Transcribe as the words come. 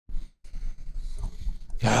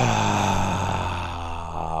You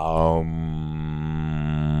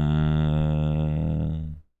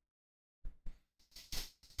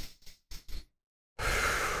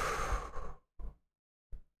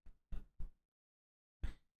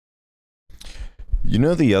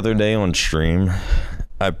know, the other day on stream,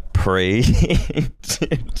 I prayed.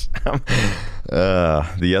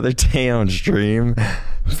 The other day on stream,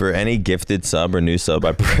 for any gifted sub or new sub,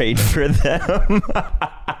 I prayed for them.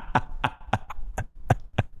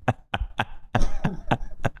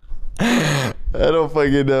 I don't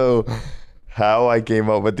fucking know how I came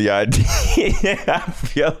up with the idea. I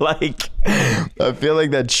feel like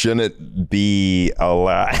that shouldn't be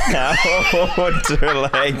allowed. Or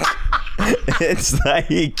like, it's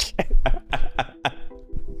like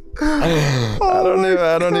I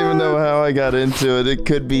don't even know how I got into it. It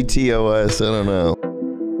could be TOS. I don't know.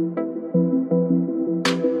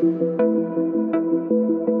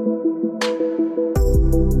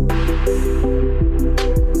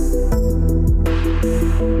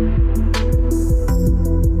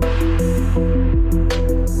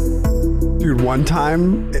 One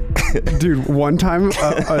time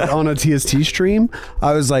on a TST stream,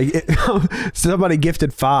 I was like, somebody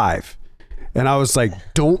gifted 5, and I was like,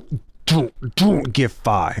 don't give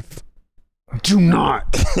 5. Do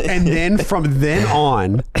not. And then from then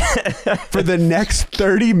on, for the next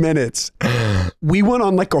 30 minutes, we went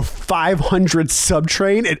on like a 500 sub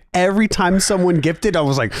train, and every time someone gifted, I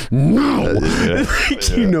was like, no,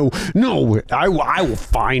 no, I will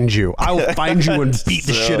find you. I will find you and beat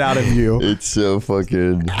the shit out of you. It's so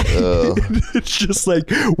fucking. It's just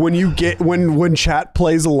like when chat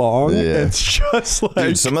plays along, it's just like.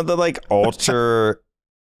 Dude, some of the like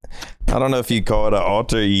I don't know if you call it an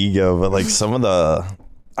alter ego, but like some of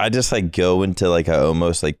I just like go into like a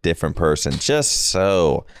almost like different person just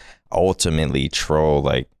so ultimately troll.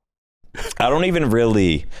 Like, I don't even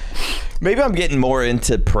really, maybe I'm getting more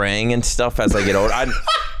into praying and stuff as I get older.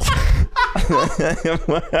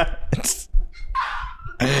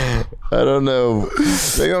 I don't know.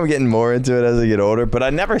 Maybe I'm getting more into it as I get older, but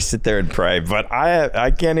I never sit there and pray. But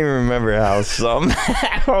I can't even remember how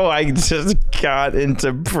somehow I just got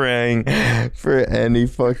into praying for any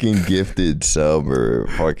fucking gifted sub or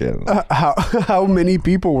fucking. How many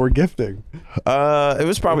people were gifting? It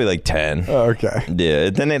was probably like 10. Oh, okay.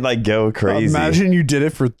 Yeah, then it like go crazy. Imagine you did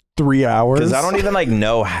it for 3 hours. Because I don't even like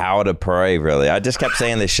know how to pray really. I just kept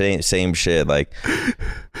saying the same shit like,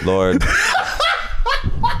 Lord.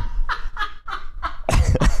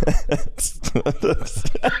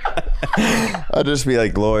 I'll just be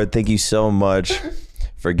like, Lord, thank you so much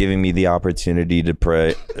for giving me the opportunity to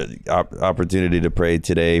pray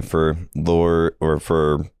today for Lord, or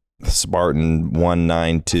for Spartan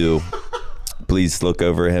 192. Please look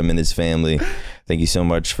over him and his family. Thank you so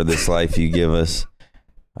much for this life you give us.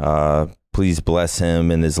 Please bless him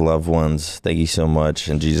and his loved ones. Thank you so much.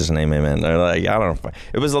 In Jesus' name, amen. They're like, I don't know.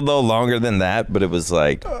 It was a little longer than that, but it was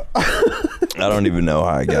like, I don't even know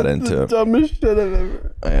how I got into it. Dumbest shit I've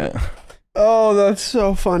ever. Yeah. Oh, that's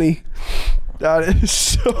so funny. That is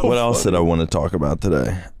so What else did I want to talk about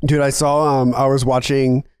today? Dude, I saw, I was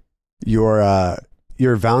watching your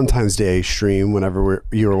Valentine's Day stream whenever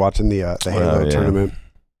you were watching the Halo tournament,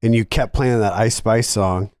 and you kept playing that Ice Spice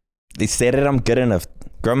song. They said that I'm good enough.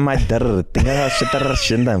 Bro, my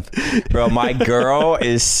girl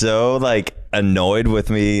is so like annoyed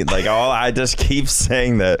with me. Like I just keep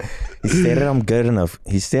saying that. He said that I'm good enough.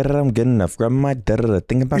 He said that I'm good enough. Grab my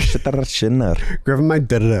think about shit that I shouldn't. Grab my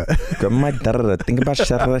think about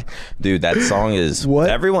shit. Dude, that song is what?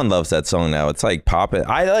 Everyone loves that song now. It's like popping.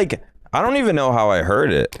 I don't even know how I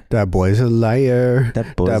heard it. That boy's a liar.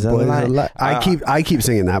 That boy's a liar. I keep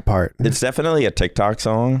singing that part. It's definitely a TikTok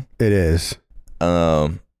song. It is. I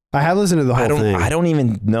have listened to the whole thing. I don't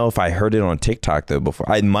even know if I heard it on TikTok though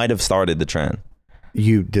before. I might have started the trend.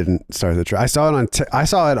 You didn't start the trend. I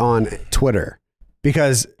saw it on Twitter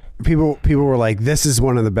because people were like, "This is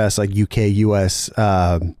one of the best like UK US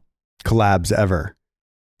collabs ever."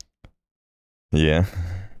 Yeah,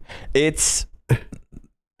 it's.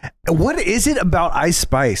 What is it about Ice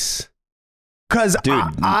Spice? Because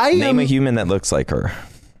I name a human that looks like her.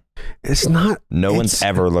 It's not. No one's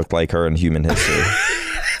ever looked like her in human history.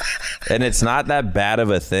 And it's not that bad of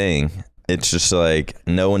a thing. It's just like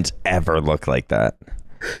no one's ever looked like that.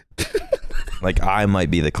 Like I might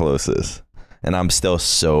be the closest, and I'm still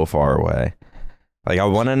so far away. Like I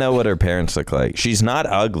want to know what her parents look like. She's not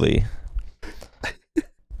ugly.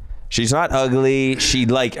 She's not ugly. She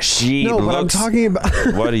No, looks. but I'm talking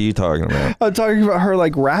about. What are you talking about? I'm talking about her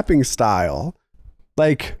like rapping style,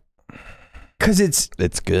 like, cause it's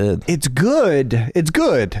good. It's good. It's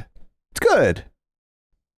good. It's good.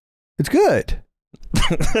 It's good.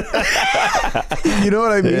 You know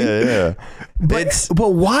what I mean? Yeah.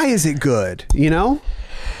 But why is it good? You know?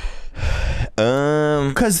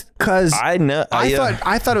 Because I know.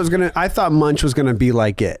 I thought Munch was gonna be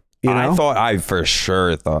like it. You know? I for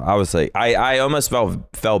sure thought. I was like, I almost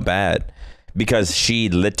felt bad because she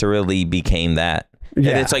literally became that.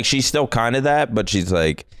 Yeah. And it's like she's still kind of that, but she's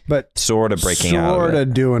like, sort of breaking out. Sort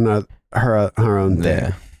of doing her own thing.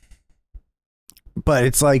 Yeah. But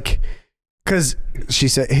it's like, because he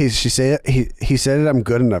said it. I'm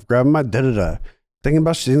good enough. Grabbing my da-da-da. Thinking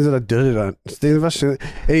about things that I da-da-da. Thinking about shit.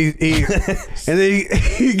 And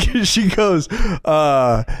then she goes,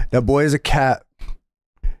 that boy is a cat.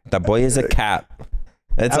 That boy is a cat.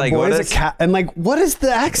 It's that like, boy what is a cat. And like, what is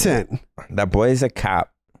the accent? That boy is a cat.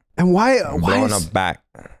 And why blowing up back?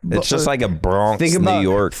 It's just like a Bronx, New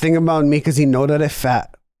York. Think about me because he know that it's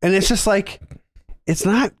fat. And it's just like, it's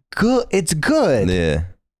not good. It's good. Yeah.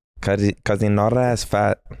 Cause he not as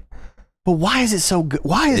fat. But why is it so good?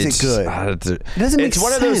 Why is it good? It doesn't make sense. It's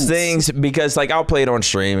one of those things because like I'll play it on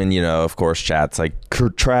stream and of course chat's like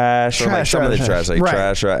trash or like some of the trash like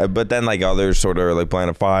trash, right? But then like others sort of are like playing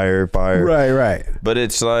a fire. Right. But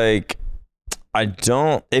it's like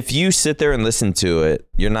if you sit there and listen to it,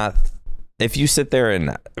 if you sit there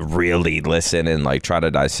and really listen and like try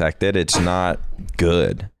to dissect it, it's not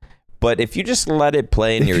good. But if you just let it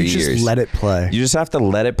play in your ears, just let it play. You just have to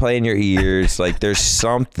let it play in your ears. Like there's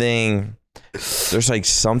like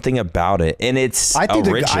something about it, and it's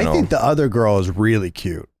original. I think the other girl is really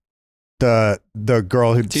cute. The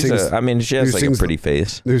girl who sings. She has like a pretty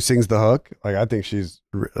face. Who sings the hook? Like I think she's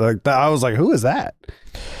like that. I was like, who is that?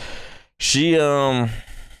 She's alright.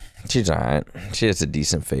 She has a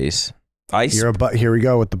decent face. You're a butt. Here we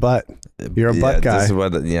go with the butt. You're a butt guy. This is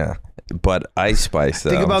what, But Ice Spice,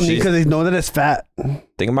 though. Think about me because they know that it's fat.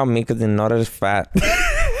 Think about me because they know that it's fat.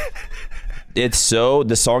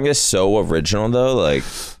 The song is so original, though. Like,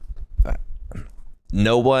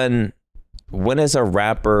 no one, when is a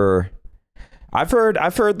rapper, I've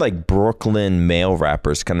heard like Brooklyn male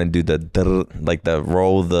rappers kind of do the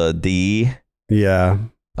roll the D. Yeah.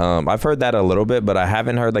 I've heard that a little bit, but I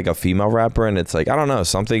haven't heard like a female rapper, and it's like, I don't know,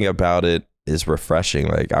 something about it is refreshing.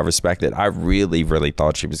 Like I respect it. I really, really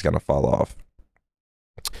thought she was gonna fall off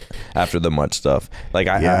after the Munch stuff. Like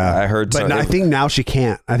I heard, but I think now she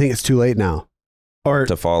can't. I think it's too late now, or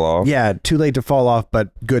to fall off. Yeah, too late to fall off, but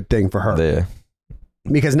good thing for her. Yeah.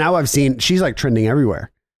 Because now I've seen she's like trending everywhere.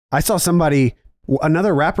 I saw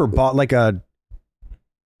another rapper bought like a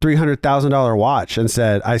 $300,000 watch and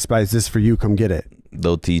said, "Ice Spice, this is for you. Come get it."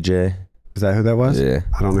 Lil TJ. Is that who that was? Yeah.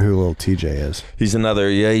 I don't know who Lil TJ is. He's another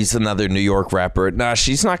New York rapper. Nah,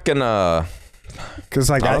 she's not gonna. Because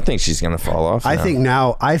like I don't think she's gonna fall off. I think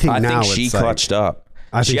now she clutched up.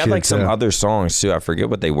 She had like some other songs too. I forget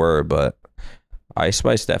what they were, but Ice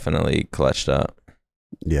Spice definitely clutched up.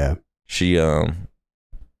 Yeah. She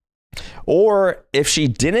or if she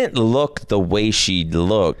didn't look the way she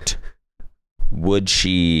looked, would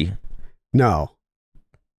she? No.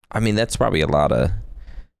 I mean, that's probably a lot of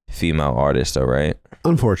female artists, though, right?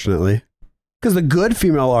 Unfortunately, because the good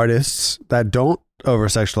female artists that don't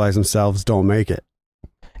over-sexualize themselves don't make it.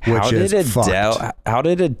 How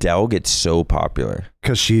did Adele get so popular?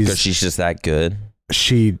 Because she's just that good.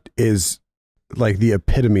 She is like the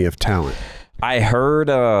epitome of talent. I heard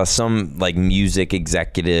some like music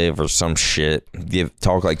executive or some shit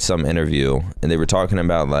talk like some interview, and they were talking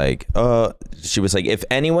about like, she was like, if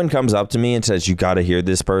anyone comes up to me and says you got to hear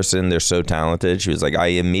this person, they're so talented, she was like, I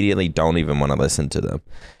immediately don't even want to listen to them,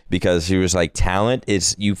 because she was like,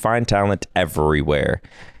 you find talent everywhere.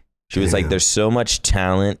 She was like, there's so much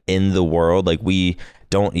talent in the world, like we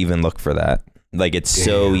don't even look for that. Like it's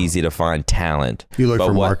so easy to find talent. You look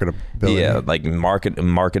for marketability. Yeah, like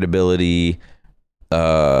marketability,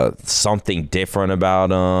 something different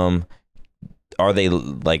about them. Are they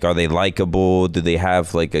likable? Do they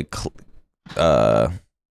have like not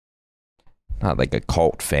like a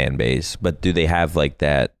cult fan base, but do they have like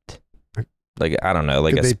that? Like I don't know,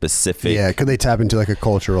 like a specific. Yeah, could they tap into like a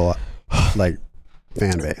cultural like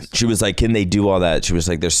fan base? She was like, can they do all that? She was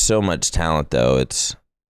like, there's so much talent though. It's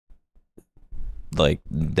like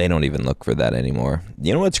they don't even look for that anymore.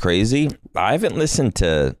 You know what's crazy? I haven't listened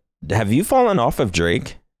to. Have you fallen off of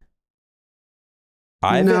Drake?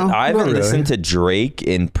 I haven't listened to Drake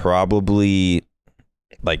in probably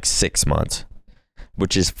like 6 months,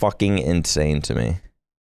 which is fucking insane to me.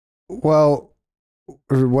 Well,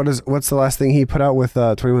 what's the last thing he put out with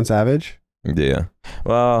 21 Savage? Yeah.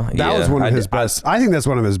 Well, that was one of his best. I think that's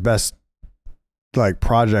one of his best like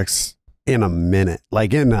projects in a minute,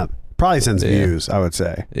 like in a Probably since Views, I would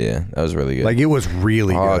say. Yeah, that was really good. Like, it was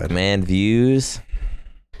really good. Man, Views.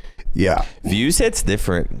 Yeah. Views hits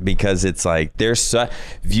different because it's like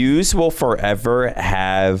Views will forever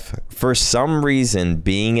have, for some reason,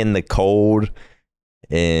 being in the cold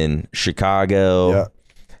in Chicago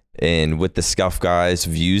and with the Scuff guys,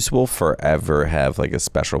 Views will forever have like a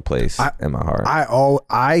special place in my heart.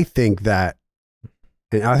 I think that,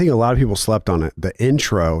 and I think a lot of people slept on it. The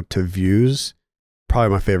intro to Views,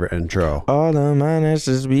 probably my favorite intro. All of mine is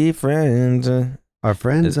just be friends. Our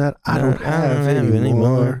friends that I don't have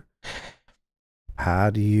anymore. How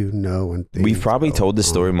do you know when things We've probably told this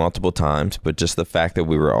on? story multiple times, but just the fact that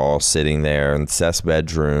we were all sitting there in Seth's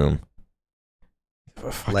bedroom,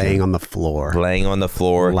 laying on the floor,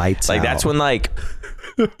 like lights out. that's when like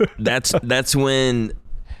that's when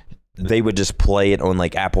they would just play it on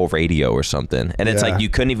like Apple Radio or something, and it's like you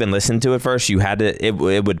couldn't even listen to it first. You had to it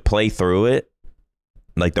would play through it,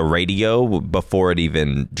 like the radio, before it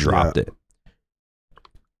even dropped it.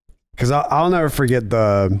 Because I'll never forget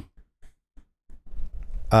the.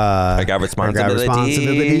 I got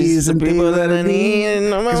responsibilities and people that I need.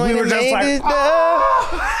 Because we were just like,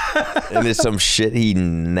 and there's some shit he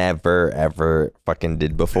never ever fucking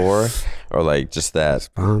did before, or like just that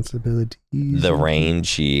responsibilities. The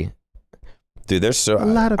range he, dude. There's so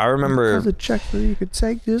I remember the check that you could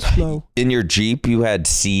take this slow. In your Jeep you had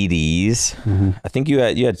CDs. I think you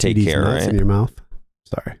had Take CDs Care, right? In your mouth.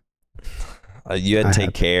 Sorry. You had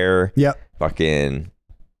Take Care. Yep. Fucking.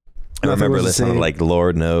 I remember listening to like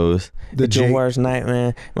Lord Knows. It's your worst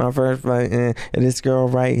nightmare. My first fight. And this girl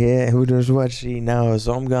right here who does what she knows.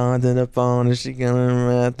 So I'm going to the phone and she going to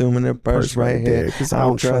run through in the purse right here. Because I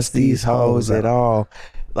don't trust these hoes at all.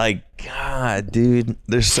 Like, God, dude,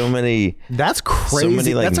 there's so many. That's crazy. So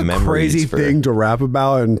many, like, that's a memories crazy thing to rap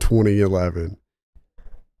about in 2011.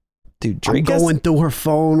 Dude, Drake I'm going through her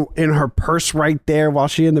phone in her purse right there while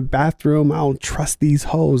she in the bathroom. I don't trust these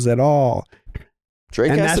hoes at all.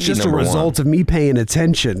 Drake and has that's to be just a result of me paying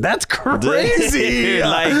attention. That's crazy.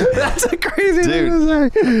 Like, that's a crazy thing to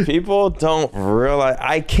say. People don't realize.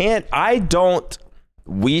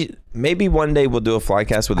 Maybe one day we'll do a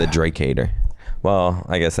Flycast with a Drake hater. Well,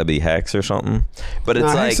 I guess that'd be Hex or something. But it's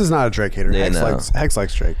like Hex is not a Drake hater. Hex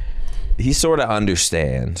likes Drake. He sort of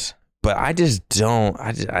understands, but I just don't.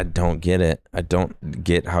 I don't get it. I don't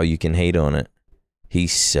get how you can hate on it.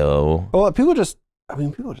 He's so. Well, people just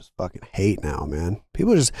fucking hate now, man.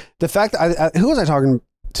 People just, the fact that who was I talking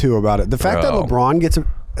to about it? The fact that LeBron gets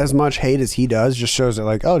as much hate as he does just shows that,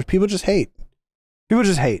 like, oh, people just hate. People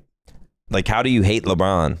just hate. Like, how do you hate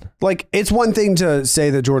LeBron? Like, it's one thing to say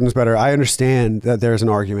that Jordan's better. I understand that there's an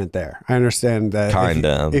argument there. I understand that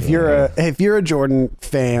if you're a Jordan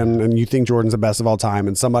fan and you think Jordan's the best of all time,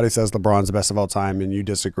 and somebody says LeBron's the best of all time and you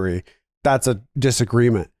disagree, that's a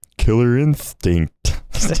disagreement. Killer instinct.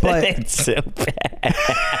 But it's so bad.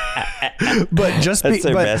 But just that's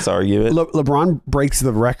their best argument. LeBron breaks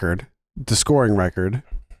the scoring record,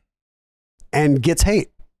 and gets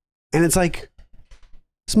hate, and it's like,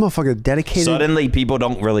 this motherfucker dedicated. Suddenly, people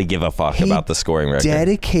don't really give a fuck about the scoring record.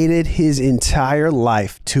 Dedicated his entire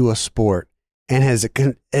life to a sport, and has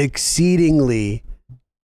exceedingly,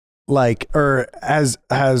 like, or has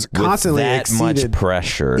constantly with that exceeded much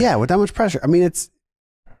pressure. Yeah, with that much pressure. I mean,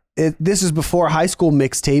 this is before high school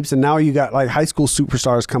mixtapes, and now you got like high school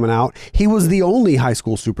superstars coming out. He was the only high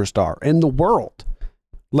school superstar in the world,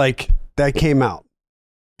 like, that came out.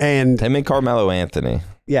 And him and Carmelo Anthony.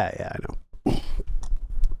 Yeah, I know.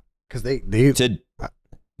 Because they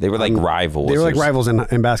were like rivals. They were like rivals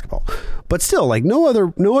in basketball, but still, like, no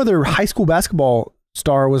other high school basketball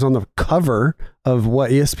star was on the cover of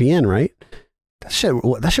ESPN, right? That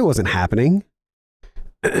shit wasn't happening.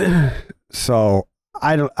 So.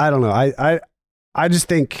 I don't know. I just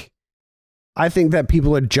think that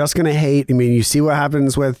people are just gonna hate. I mean, you see what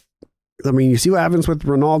happens with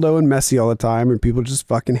Ronaldo and Messi all the time, and people just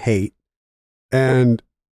fucking hate. And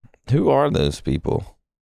who are those people?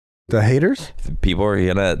 The haters? People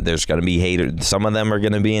are there's gonna be haters. Some of them are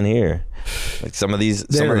gonna be in here. Like some of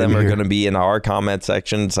them are gonna be in our comment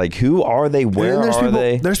section. It's like, who are they? Where are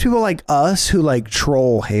they? There's people like us who like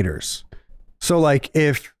troll haters. So, like,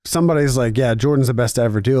 if somebody's like, yeah, Jordan's the best to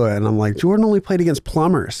ever do it, and I'm like, Jordan only played against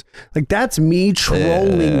plumbers. Like, that's me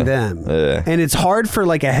trolling them. And it's hard for,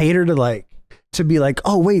 like, a hater to be like,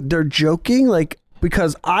 oh, wait, they're joking? Like,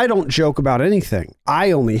 because I don't joke about anything.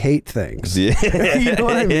 I only hate things. Yeah. You know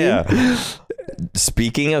what I mean? Yeah.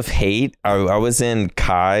 Speaking of hate, I was in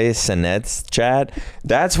Kai Sinet's chat.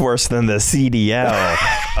 That's worse than the CDL.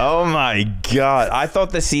 Oh my God. I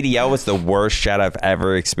thought the CDL was the worst chat I've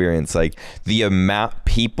ever experienced. Like, the amount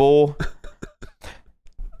people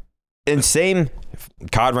And same,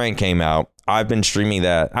 COD Rank came out. I've been streaming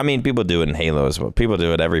that. I mean, people do it in Halo as well. People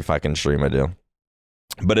do it every fucking stream I do.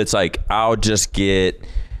 But it's like, I'll just be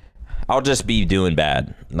doing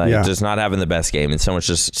bad. Like, just not having the best game. And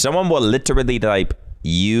someone will literally type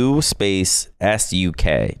U space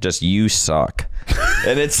SUK. Just you suck.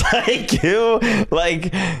 And it's like, you,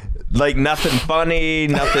 like nothing funny,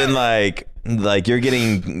 nothing like you're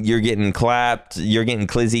getting clapped, you're getting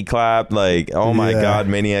Clizzy clapped, like, oh my God,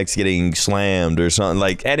 Maniac's getting slammed or something,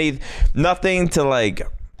 like nothing to like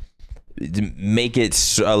make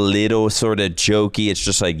it a little sort of jokey. It's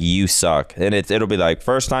just like, you suck. And it'll be like,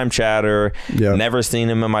 first time chatter, never seen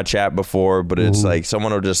him in my chat before, but it's like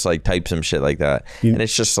someone will just like type some shit like that. And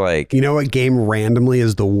it's just like, you know what game randomly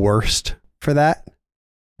is the worst for that?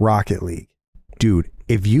 Rocket League. Dude,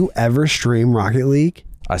 if you ever stream Rocket League,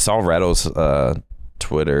 I saw Reddle's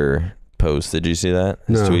Twitter post. Did you see that?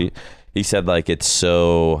 His tweet. He said like it's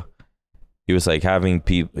so. He was like having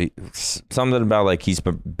people something about like he's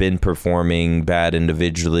been performing bad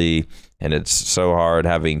individually, and it's so hard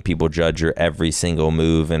having people judge your every single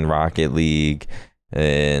move in Rocket League,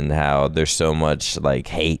 and how there's so much like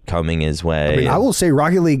hate coming his way. I mean, I will say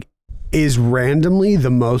Rocket League is randomly the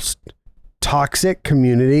most toxic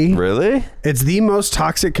community. Really? It's the most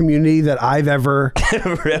toxic community that I've ever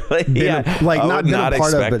really been, like, not been a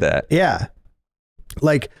part of. But that. Yeah,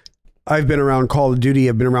 like I've been around Call of Duty.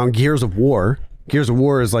 I've been around Gears of War. Gears of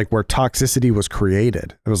War is like where toxicity was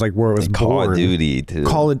created. It was like where it was born. Call of Duty, too.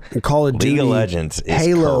 Call of Duty. League of Legends is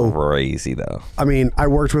Halo. Crazy though. I mean, I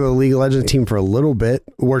worked with a League of Legends team for a little bit.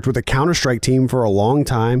 Worked with a Counter-Strike team for a long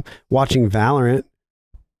time. Watching Valorant.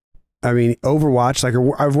 I mean, Overwatch, like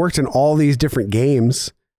I've worked in all these different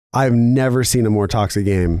games. I've never seen a more toxic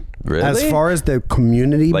game. Really? As far as the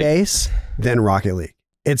community base than Rocket League.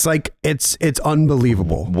 It's like, it's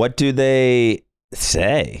unbelievable. What do they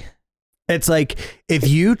say? It's like, if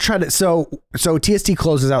you try to, so TST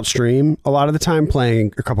closes out stream a lot of the time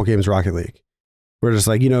playing a couple games of Rocket League. We're just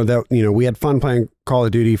like, we had fun playing Call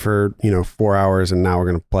of Duty for, 4 hours, and now we're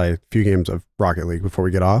going to play a few games of Rocket League before we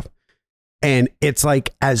get off. And it's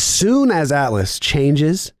like, as soon as Atlas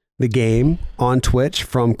changes the game on Twitch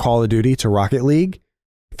from Call of Duty to Rocket League,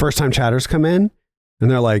 first time chatters come in and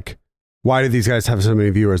they're like, why do these guys have so many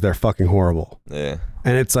viewers? They're fucking horrible. Yeah.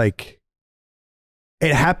 And it's like,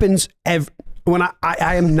 it happens when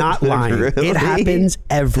I am not lying. Really? It happens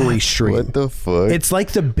every stream. What the fuck? It's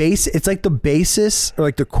like the basis, or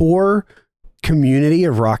like the core community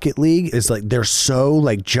of Rocket League is like, they're so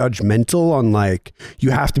like judgmental on like,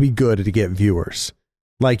 you have to be good to get viewers.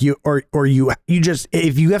 Like you just,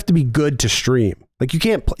 if you have to be good to stream, like you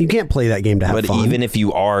can't play that game to have fun. But even if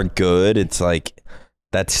you are good, it's like,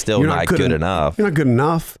 that's still not good enough. You're not good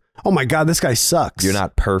enough. Oh my God, this guy sucks. You're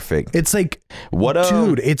not perfect. It's like,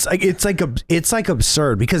 dude, it's like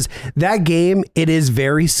absurd, because that game, it is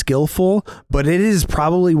very skillful, but it is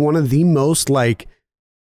probably one of the most like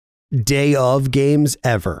day of games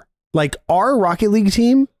ever. Like, our Rocket League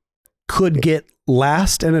team could get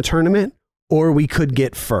last in a tournament, or we could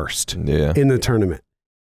get first in the tournament.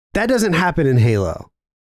 That doesn't happen in Halo.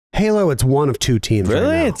 Halo, it's one of two teams. Really?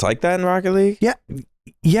 Right now. It's like that in Rocket League? Yeah.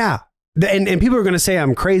 Yeah. And people are going to say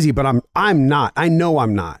I'm crazy, but I'm not. I know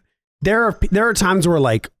I'm not. There are times where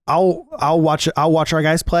like I'll watch our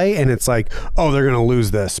guys play, and it's like, oh, they're going to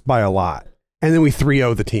lose this by a lot. And then we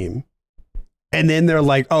 3-0 the team. And then they're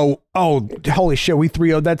like, oh, holy shit, we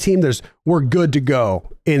 3-0'd that team. We're good to go.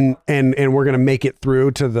 And we're going to make it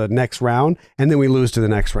through to the next round. And then we lose to the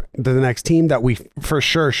next team that we for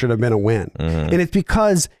sure should have been a win. Mm-hmm. And it's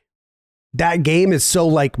because that game is so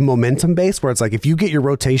like momentum based, where it's like, if you get your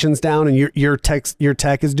rotations down and your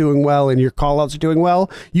tech is doing well and your call outs are doing well,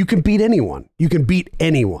 you can beat anyone.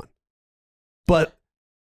 But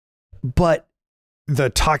the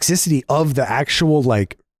toxicity of the actual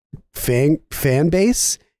like fan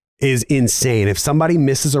base is insane. If somebody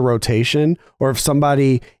misses a rotation, or if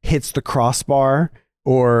somebody hits the crossbar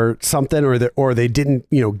or something, or they didn't,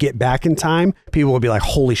 get back in time, people will be like,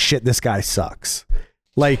 holy shit, this guy sucks.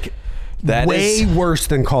 Like, that way worse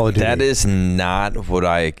than Call of Duty. That is not what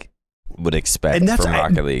I would expect from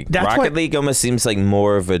Rocket League. Rocket League almost seems like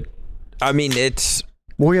more of a, I mean, it's,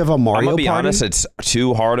 we have a Mario I'm gonna be Party? honest, it's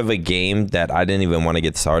too hard of a game that I didn't even want to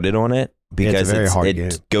get started on it, because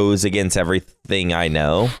it goes against everything I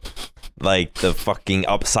know. Like the fucking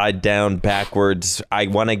upside down, backwards. I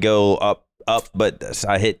want to go up, but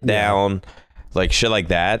I hit down, like shit like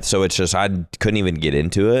that. So it's just, I couldn't even get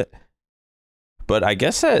into it. But I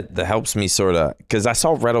guess that helps me sort of, because I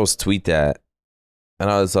saw Reddles tweet that, and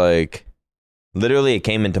I was like, Literally, it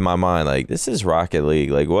came into my mind like, this is Rocket League.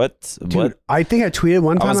 Like, what? Dude, I think I tweeted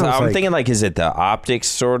one time. I'm thinking like, is it the optics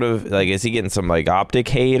sort of like? Is he getting some like optic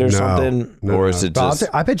hate or something, or is it just?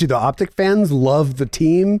 I bet you the OpTic fans love the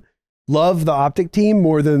OpTic team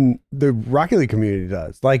more than the Rocket League community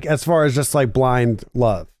does. Like as far as just like blind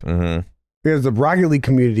love, because the Rocket League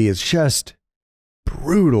community is just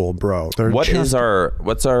brutal, bro. What's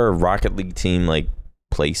our Rocket League team like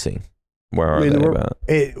placing? Where are they about?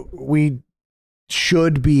 We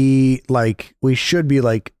should be like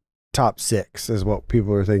top 6 is what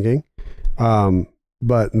people are thinking.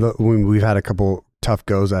 But we've had a couple tough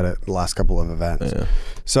goes at it the last couple of events. Yeah.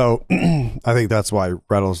 So I think that's why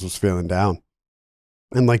Reynolds was feeling down.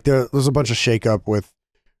 And like there's a bunch of shakeup with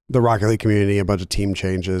the Rocket League community, a bunch of team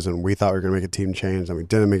changes, and we thought we were going to make a team change and we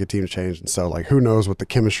didn't make a team change. And so like, who knows what the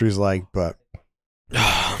chemistry is like, but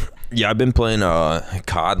yeah, I've been playing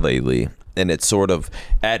COD lately. And it's sort of,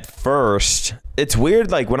 at first, it's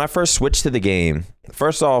weird. Like when I first switched to the game,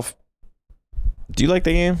 first off, do you like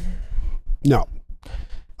the game? No.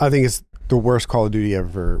 I think it's the worst Call of Duty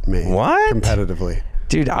ever made. What? Competitively.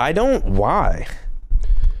 Dude, I don't, why?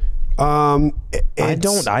 I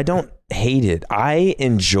don't hate it. I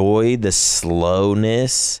enjoy the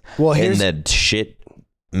slowness and the shit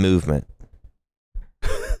movement.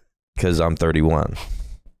 Because I'm 31.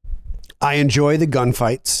 I enjoy the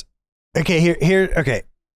gunfights. Okay, okay.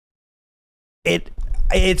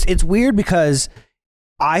 It's weird because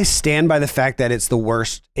I stand by the fact that it's the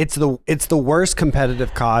worst. It's the worst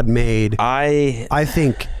competitive COD made. I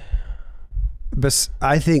think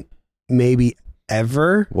maybe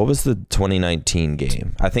ever. What was the 2019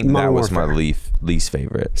 game? I think Modern that was Warfare. My least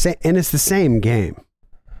favorite. And it's the same game.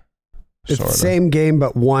 It's the same game,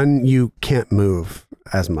 but one you can't move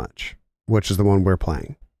as much, which is the one we're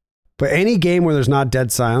playing. But any game where there's not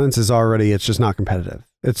dead silence it's just not competitive.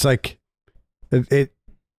 It's like,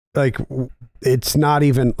 it's not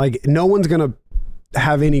even like no one's going to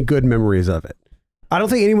have any good memories of it. I don't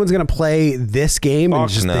think anyone's going to play this game and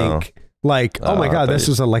just think like, oh my God, this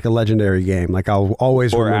was like a legendary game. Like I'll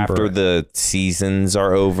always remember. Or after the seasons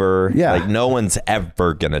are over. Yeah. Like no one's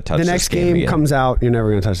ever going to touch this game. The next game comes out, you're never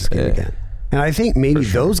going to touch this game again. And I think maybe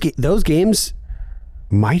those games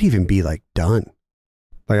might even be like done.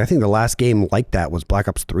 Like I think the last game like that was Black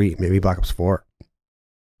Ops 3, maybe Black Ops 4.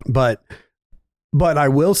 But I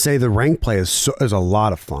will say the rank play is a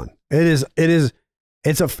lot of fun. It's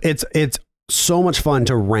so much fun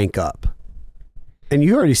to rank up. And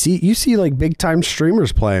you see like big time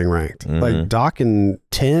streamers playing ranked. Like Doc and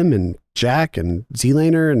Tim and Jack and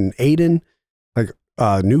Z-Laner and Aiden, like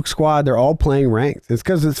Nuke Squad, they're all playing ranked. It's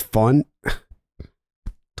because it's fun.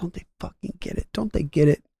 Don't they fucking get it? Don't they get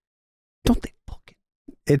it? Don't they fucking?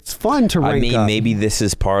 It's fun to rank up. Maybe this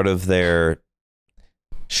is part of their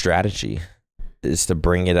strategy is to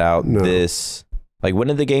bring it out this. Like, when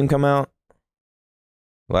did the game come out?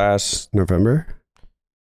 Last November.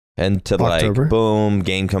 And to October. Like, boom,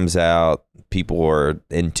 game comes out. People are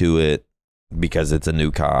into it because it's a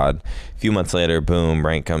new COD. A few months later, boom,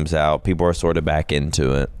 rank comes out. People are sort of back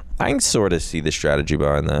into it. I can sort of see the strategy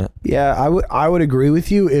behind that. Yeah, I would agree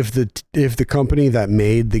with you if the company that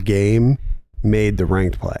made the game made the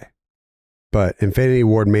ranked play. But Infinity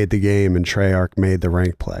Ward made the game and Treyarch made the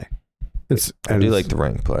ranked play. I do like the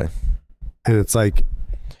ranked play. And it's like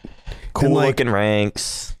cool looking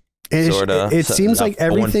ranks. Sort of. It seems like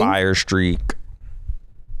everything on fire streak.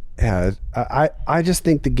 Yeah, I just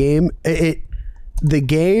think the game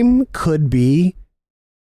could be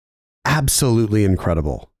absolutely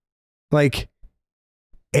incredible. Like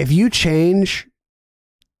if you change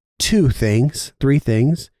 2 things, 3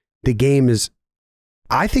 things, the game is,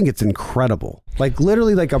 I think it's incredible. Like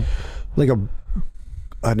literally like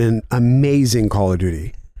an amazing Call of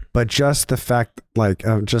Duty. But just the fact like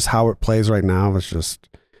just how it plays right now is just,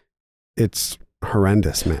 it's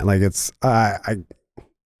horrendous, man. Like it's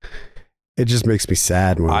it just makes me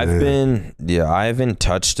sad when I haven't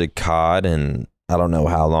touched a COD in I don't know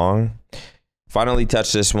how long. Finally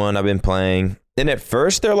touched this one. I've been playing, and at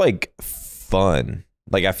first they're like fun.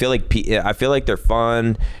 Like I feel like they're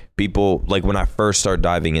fun. People like when I first start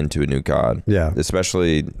diving into a new COD. Yeah.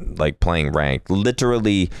 Especially like playing ranked.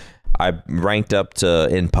 Literally, I ranked up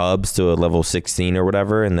in pubs to a level 16 or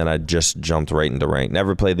whatever, and then I just jumped right into rank.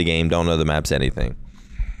 Never played the game. Don't know the maps. Anything.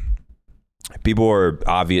 People are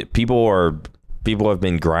obvious. People have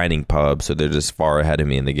been grinding pubs, so they're just far ahead of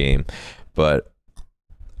me in the game. But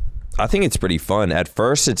I think it's pretty fun. At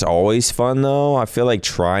first, it's always fun, though. I feel like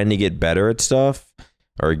trying to get better at stuff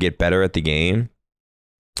or get better at the game.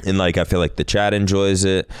 And, like, I feel like the chat enjoys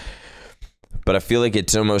it. but I feel like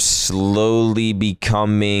it's almost slowly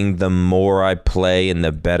becoming, the more I play and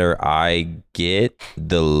the better I get,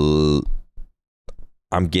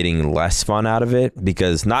 I'm getting less fun out of it,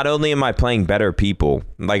 because not only am I playing better people,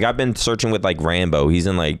 like I've been searching with like Rambo, he's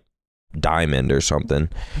in like Diamond or something.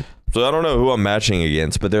 So I don't know who I'm matching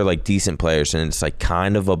against, but they're like decent players, and it's like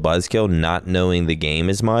kind of a buzzkill not knowing the game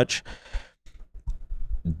as much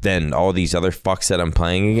than all these other fucks that I'm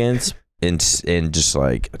playing against. And just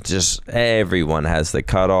everyone has the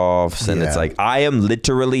cutoffs, and it's like I am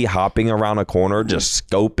literally hopping around a corner, just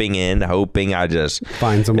scoping in, hoping I just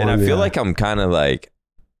find someone. And I feel like I'm kind of like,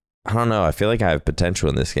 I don't know. I feel like I have potential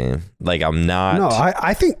in this game. Like I'm not. No,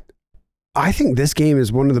 I think this game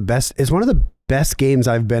is one of the best. It's one of the best games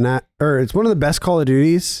I've been at, or it's one of the best Call of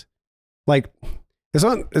Duties. Like it's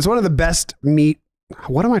one of the best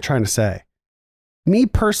What am I trying to say? Me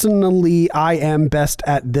personally, I am best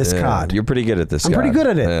at this COD. You're pretty good at this. I'm pretty good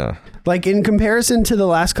at it. Yeah. Like in comparison to the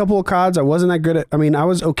last couple of CODs, I wasn't that good at. I mean, I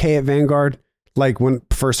was okay at Vanguard, like when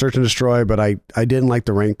first Search and Destroy, but I didn't like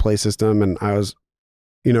the rank play system, and I was,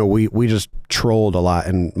 we just trolled a lot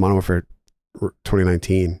in Modern Warfare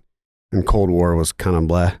 2019, and Cold War was kind of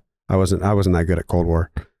bleh. I wasn't that good at Cold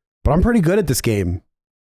War, but I'm pretty good at this game,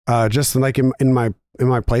 just like in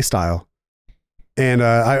my play style. And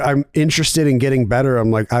I'm interested in getting better.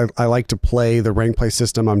 I'm like, I like to play the rank play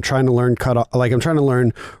system. I'm trying to learn I'm trying to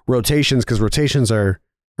learn rotations, because rotations or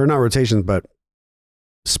not rotations, but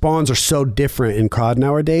spawns are so different in COD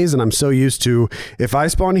nowadays. And I'm so used to, if I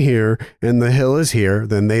spawn here and the hill is here,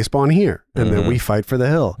 then they spawn here, and then we fight for the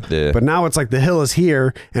hill. Yeah. But now it's like the hill is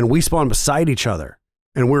here and we spawn beside each other,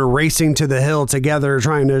 and we're racing to the hill together,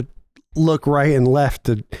 trying to look right and left,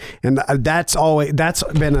 and that's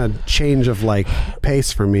been a change of like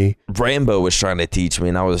pace for me. Rambo was trying to teach me,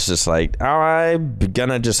 and I was just like, I'm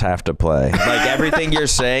gonna just have to play. Like everything you're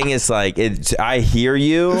saying is like, I hear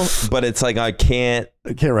you, but it's like I can't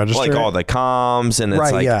register like all the comms, and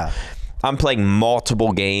it's like yeah. I'm playing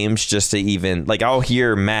multiple games just to even like, I'll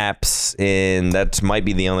hear maps, and that might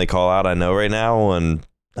be the only call out I know right now, and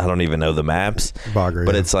I don't even know the maps,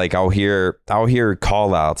 but it's like I'll hear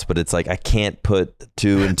call outs, but it's like I can't put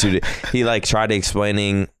two and two. He like tried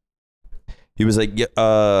explaining. He was like,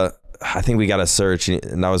 I think we got to search,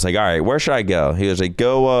 and I was like, all right, where should I go? He was like,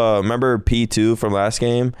 go. Remember P2 from last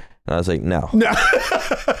game? And I was like, no.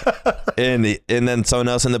 And then someone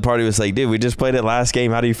else in the party was like, dude, we just played it last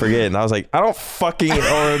game. How do you forget? And I was like, I don't fucking,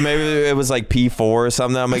 or maybe it was like P4 or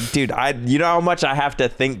something. I'm like, dude, you know how much I have to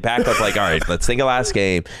think back of like, all right, let's think of last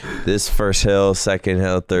game. This first hill, second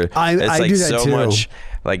hill, third. I like do that so too. much,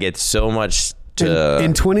 like it's so much to.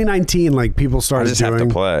 In 2019, like people started I just have to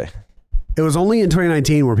play. It was only in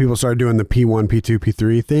 2019 where people started doing the P1, P2,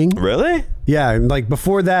 P3 thing. Really? Yeah. And like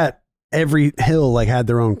before that, every hill like had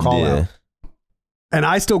their own call out. And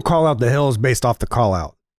I still call out the hills based off the call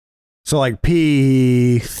out. So like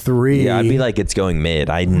P3. Yeah, I'd be like, it's going mid.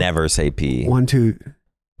 I never say P. 1, 2,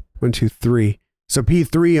 3. So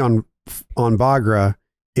P3 on Bagra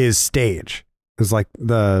is stage. It's like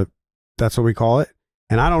that's what we call it.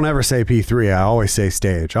 And I don't ever say P3. I always say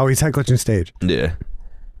stage. I always head glitching stage. Yeah.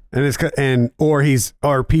 And or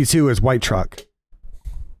P2 is white truck.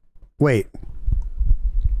 Wait.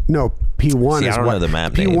 No, P1 is I don't know the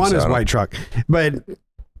map name, P1 is white truck. But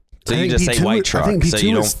so you just say white truck, so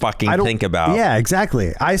you don't fucking think about. Yeah,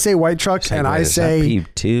 exactly. I say white truck, and I say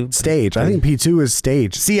P2 stage. I think P2 is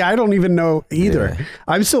stage. See, I don't even know either. Yeah.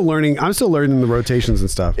 I'm still learning the rotations and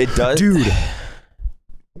stuff. It does, dude.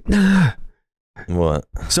 What?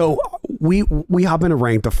 So we hop in a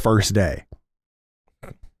rank the first day,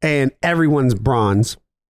 and everyone's bronze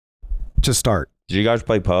to start. Did you guys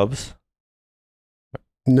play pubs?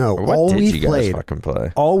 No, all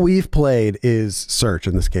we've played is search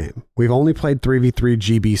in this game. We've only played 3v3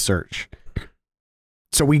 GB search.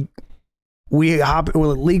 So we hop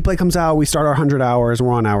when league play comes out, we start our 100 hours,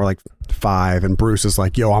 we're on hour like 5, and Bruce is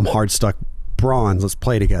like, yo, I'm hard stuck bronze, let's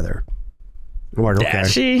play together. I'm like, okay.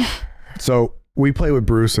 Dashy. So we play with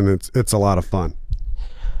Bruce, and it's a lot of fun.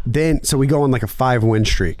 Then so we go on like a 5-win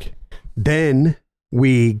streak. Then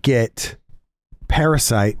we get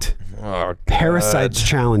Parasite. Oh, Parasite's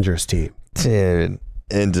challengers team, dude,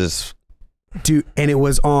 and it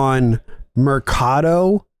was on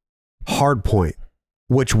Mercado Hardpoint,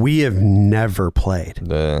 which we have never played.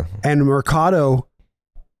 And Mercado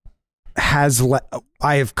has,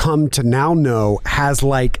 I have come to now know, has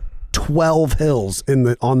like 12 hills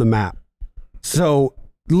on the map. So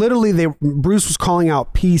literally, Bruce was calling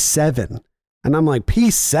out P7, and I'm like,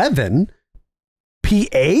 P7,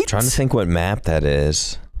 P8. Trying to think what map that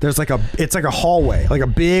is. It's like a hallway, like a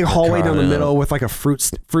big hallway down the middle with like a fruit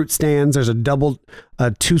stands. There's a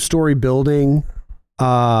 2-story building.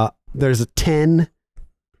 There's a 10.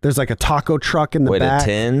 There's like a taco truck in the back.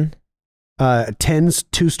 Wait, a 10? 10's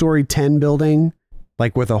 2-story 10 building,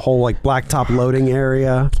 like with a whole like blacktop loading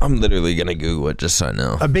area. I'm literally gonna Google it just so I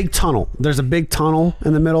know. A big tunnel. There's a big tunnel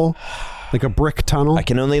in the middle, like a brick tunnel. I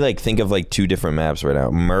can only like think of like 2 different maps right now.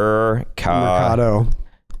 Mercado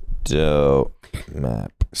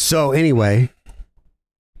map. So anyway,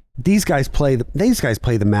 these guys play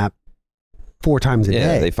the map 4 times a day.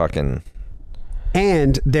 Yeah, they fucking.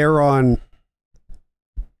 And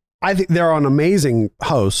I think they're on amazing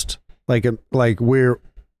host. Like we're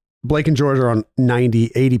Blake and George are on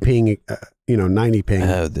 80 ping, 90 ping.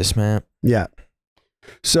 Oh, this map? Yeah.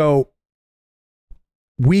 So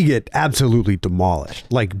we get absolutely demolished.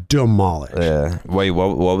 Yeah. Wait,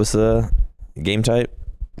 what was the game type?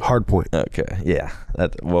 Hard point. Okay. Yeah.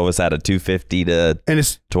 What was that? A 250 to and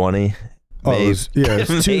it's 20? Oh, it was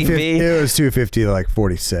 250. It was 250 to like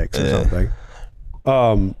 46 or something.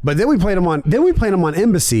 But then we played them on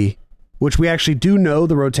Embassy, which we actually do know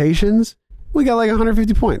the rotations. We got like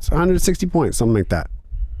 150 points, 160 points, something like that.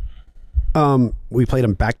 We played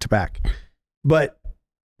them back to back. But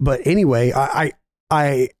anyway,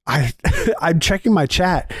 I'm checking my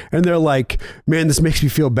chat and they're like, man, this makes me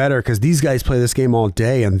feel better because these guys play this game all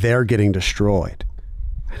day and they're getting destroyed.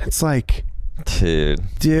 And it's like, dude,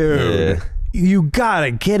 yeah. You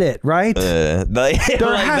gotta get it, right? There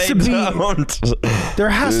has to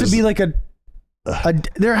be like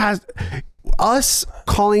us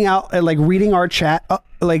calling out and like reading our chat,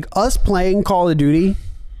 like us playing Call of Duty,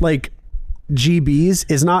 like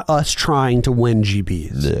GBs is not us trying to win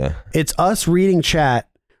GBs. Yeah. It's us reading chat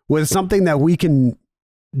with something that we can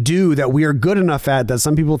do that we are good enough at that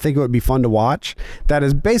some people think it would be fun to watch. That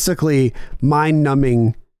is basically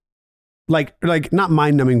mind-numbing. Like not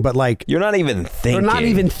mind-numbing, but like you're not even thinking.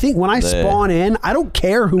 When I spawn in, I don't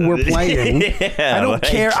care who we're playing. I don't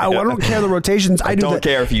care. I don't care the rotations. I don't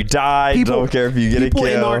care if you die. Don't care if you get a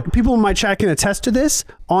kill. People in my chat can attest to this.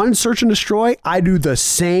 On Search and Destroy, I do the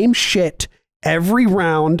same shit every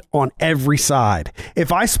round on every side.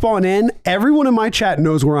 If I spawn in, everyone in my chat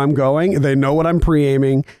knows where I'm going. They know what I'm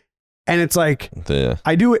pre-aiming, and it's like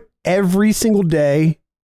I do it every single day.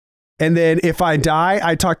 And then if I die,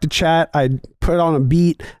 I talk to chat. I put on a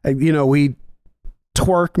beat. We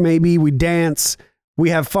twerk, maybe we dance. We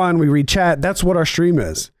have fun. We read chat. That's what our stream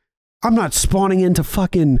is. I'm not spawning into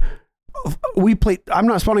fucking. I'm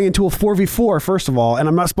not spawning into a 4v4 first of all, and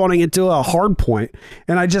I'm not spawning into a hard point.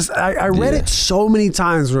 And I read it so many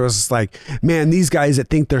times where it's like, man, these guys that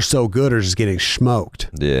think they're so good are just getting smoked.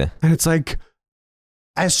 Yeah, and it's like.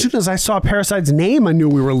 As soon as I saw Parasite's name, I knew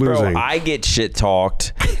we were losing. Bro, I get shit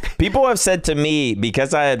talked. People have said to me,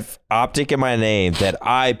 because I had OpTic in my name, that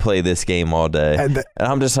I play this game all day. And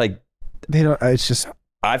I'm just like... They don't... It's just...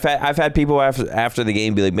 I've had people after the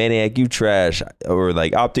game be like, Maniac, you trash. Or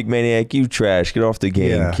like, OpTic Maniac, you trash. Get off the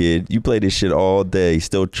game, kid. You play this shit all day,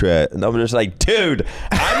 still trash. And I'm just like, dude,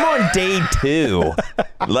 I'm on day 2.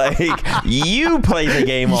 Like, you play the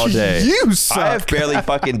game all day. You suck. I have barely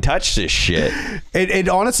fucking touched this shit. It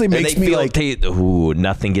honestly makes me like...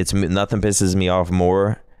 nothing pisses me off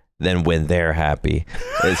more than when they're happy.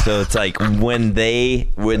 And so it's like, when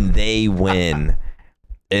they win...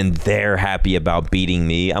 and they're happy about beating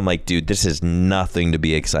me, I'm like, dude, this is nothing to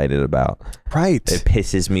be excited about. Right. It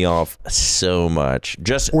pisses me off so much.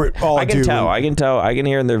 I can tell. I can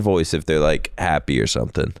hear in their voice if they're like happy or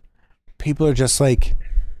something. People are just like,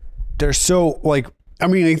 they're so like, I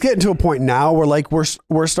mean, it's getting to a point now where like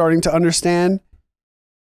we're starting to understand.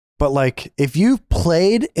 But like, if you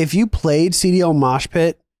played CDL Mosh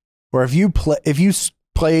Pit, or if you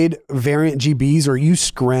played variant GBs, or you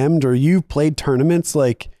scrimmed, or you played tournaments,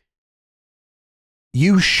 like,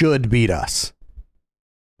 you should beat us.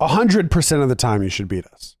 100% of the time you should beat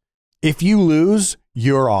us. If you lose,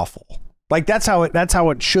 you're awful. Like, that's how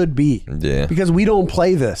it should be. Yeah. Because we don't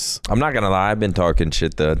play this. I'm not gonna lie, I've been talking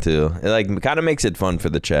shit though too. It like kind of makes it fun for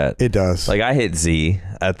the chat. It does. Like, I hit Z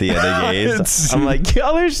at the end of games. I'm like,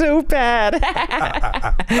 y'all are so bad.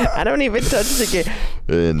 I don't even touch the game.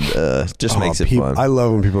 And just makes it fun. I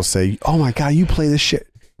love when people say, oh my God, you play this shit.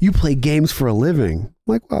 You play games for a living.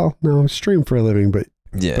 I'm like, well, no, I stream for a living, but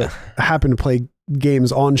I happen to play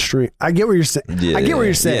games on stream. I get what you're saying. Yeah, I get what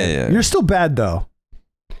you're saying. Yeah. You're still bad though.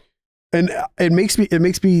 And it makes me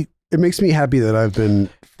happy that I've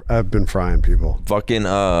been frying people. Fucking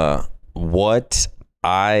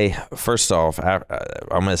first off, I'm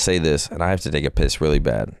gonna say this, and I have to take a piss really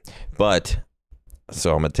bad, but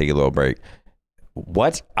so I'm gonna take a little break.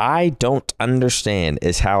 what I don't understand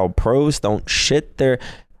is how pros don't shit their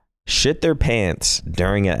pants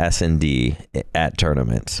during a S&D at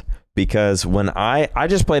tournaments. Because when I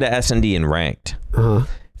just played a S&D in ranked,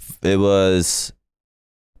 it was,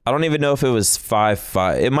 I don't even know if it was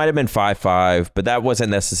 5-5. It might have been 5-5, but that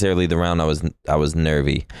wasn't necessarily the round I was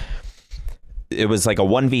nervy. It was like a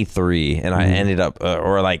 1v3, and I ended up,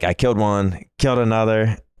 I killed one, killed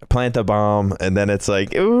another, plant the bomb, and then it's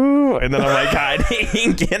like, ooh, and then I'm like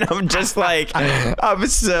hiding, and I'm just like, I'm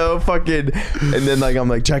so fucking, and then like I'm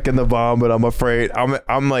like checking the bomb, but I'm afraid.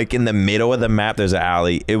 I'm like in the middle of the map. There's an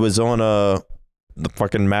alley. It was on the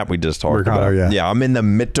fucking map we just talked about. Yeah, I'm in the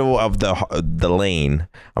middle of the lane.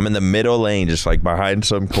 I'm in the middle lane, just like behind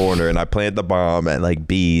some corner, and I plant the bomb at like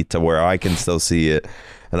B to where I can still see it.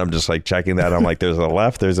 And I'm just like checking that. I'm like, there's a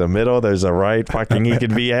left, there's a middle, there's a right. Fucking, he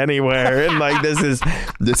could be anywhere. And like, this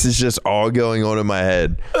is just all going on in my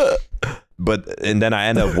head. And then I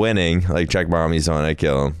end up winning. Like, check bomb, he's on, I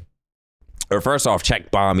kill him. Or first off, check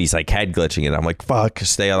bomb, he's like head glitching it. I'm like, fuck,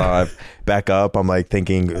 stay alive, back up. I'm like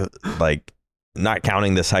thinking, like, not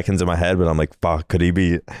counting the seconds in my head, but I'm like, fuck, could he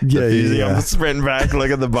be defusing? Yeah. I'm sprinting back, look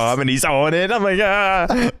at the bomb, and he's on it. I'm like,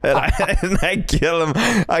 and I kill him.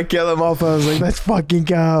 I kill him off. I was like, let's fucking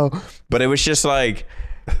go. But it was just like,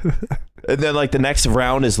 and then like the next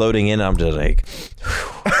round is loading in, and I'm just like,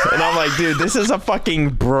 and I'm like, dude, this is a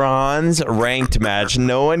fucking bronze ranked match.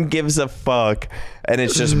 No one gives a fuck. And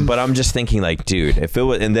it's just, but I'm just thinking like, dude, if it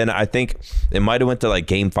was, and then I think it might have went to like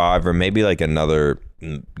game 5 or maybe like another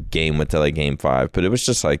game went to like game 5, but it was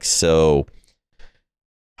just like so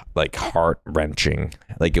like heart-wrenching.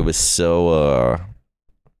 Like it was so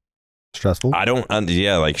stressful.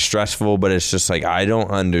 Like stressful, but it's just like I don't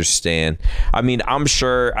understand. I mean, I'm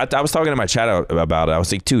sure I was talking to my chat about it. I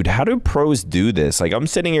was like, dude, how do pros do this? Like I'm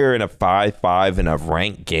sitting here in a 5-5 in a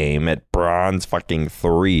ranked game at bronze fucking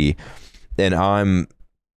 3, and I'm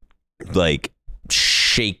like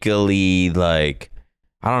shakily, like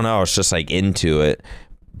I don't know, I was just like into it,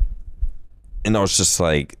 and I was just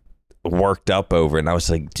like worked up over it, and I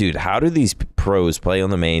was like, dude, how do these pros play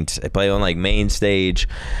on main stage,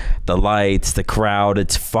 the lights, the crowd?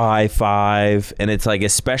 It's 5-5, and it's like,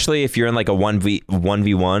 especially if you're in like a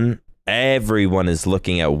 1v1, everyone is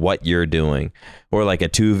looking at what you're doing, or like a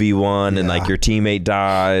 2v1 and like your teammate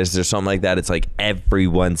dies or something like that. It's like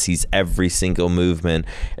everyone sees every single movement,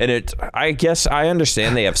 and I guess I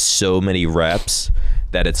understand they have so many reps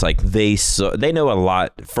that it's like they know a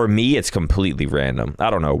lot. For me, it's completely random. I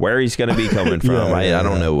don't know where he's going to be coming from. I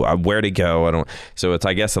don't know where to go. So it's,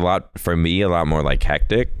 I guess, a lot for me, a lot more like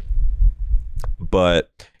hectic.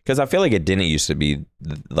 But because I feel like it didn't used to be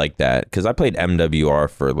like that. Because I played MWR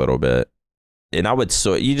for a little bit, and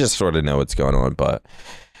you just sort of know what's going on. But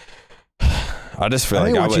I just feel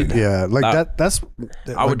like I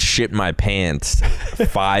would shit my pants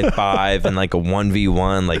 5-5 and like a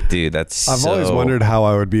 1v1. Like, dude, I've always wondered how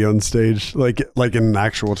I would be on stage, like in an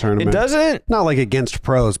actual tournament. It doesn't, not like against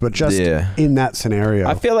pros, but just in that scenario.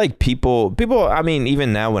 I feel like people. I mean,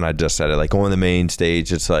 even now when I just said it, like on the main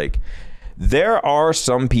stage, it's like there are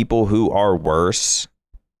some people who are worse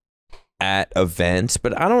at events,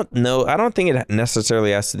 but I don't know. I don't think it necessarily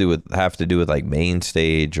have to do with like main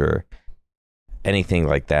stage or anything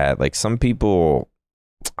like that. Like some people,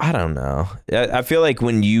 I don't know. I feel like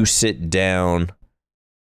when you sit down,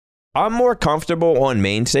 I'm more comfortable on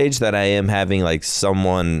main stage than I am having like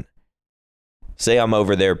someone, say I'm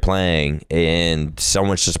over there playing and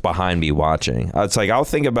someone's just behind me watching. It's like I'll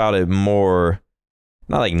think about it more,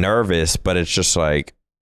 not like nervous, but it's just like,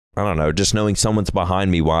 I don't know, just knowing someone's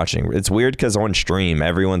behind me watching. It's weird because on stream,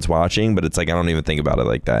 everyone's watching, but it's like, I don't even think about it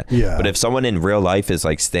like that. Yeah. But if someone in real life is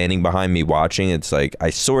like standing behind me watching, it's like, I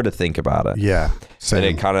sort of think about it. Yeah. Same.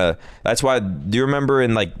 And it kind of, that's why, do you remember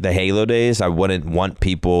in like the Halo days, I wouldn't want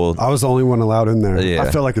people. I was the only one allowed in there. Yeah.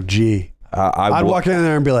 I felt like a G. I'd walk in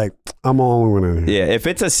there and be like, I'm the only one in here. Yeah, if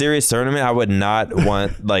it's a serious tournament, I would not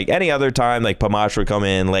want, like any other time, like Pamash would come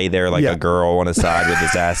in, lay there like a girl on the side with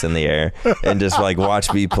his ass in the air and just like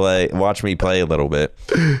watch me play a little bit.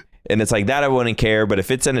 And it's like that I wouldn't care. But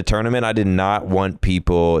if it's in a tournament, I did not want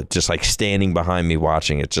people just like standing behind me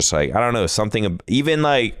watching. It's just like, I don't know, something, even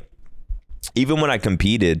when I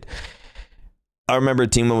competed, I remember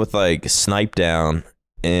teaming with like Snipe Down,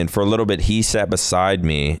 and for a little bit he sat beside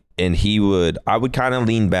me, and I would kind of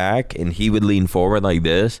lean back and he would lean forward like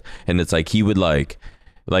this, and it's like he would like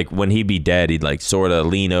when he'd be dead, he'd like sort of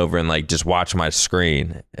lean over and like just watch my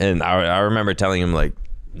screen. And I remember telling him like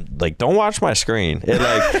don't watch my screen, it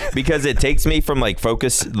like because it takes me from like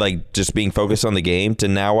focus, like just being focused on the game, to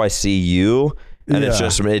now I see you And it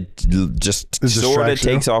just It sort of distracts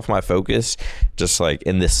you? takes off my focus, just like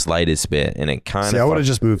in the slightest bit, and it kind See, I would have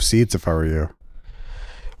just moved seats if I were you.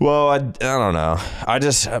 Well, I don't know.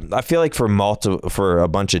 I feel like for a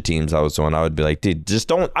bunch of teams I was on, I would be like, dude, just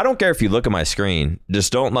don't. I don't care if you look at my screen,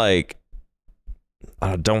 just don't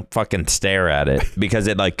don't fucking stare at it, because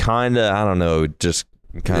it like kind of, I don't know, just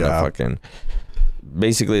kind of fucking.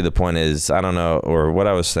 Basically, the point is, I don't know, or what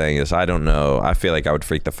I was saying is, I don't know. I feel like I would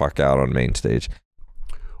freak the fuck out on main stage.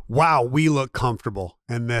 Wow, we look comfortable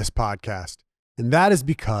in this podcast. And that is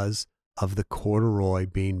because of the corduroy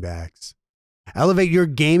beanbags. Elevate your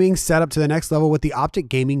gaming setup to the next level with the OpTic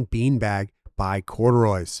Gaming Beanbag by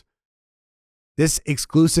Corduroys. This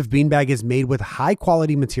exclusive beanbag is made with high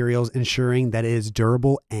quality materials, ensuring that it is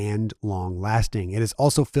durable and long lasting. It is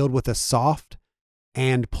also filled with a soft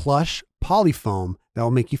and plush polyfoam that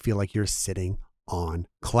will make you feel like you're sitting on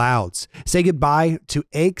clouds. Say goodbye to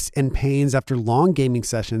aches and pains after long gaming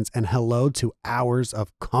sessions and hello to hours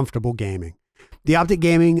of comfortable gaming. The OpTic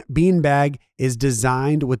Gaming Beanbag is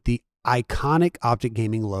designed with the iconic OpTic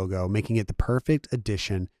Gaming logo, making it the perfect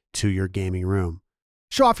addition to your gaming room.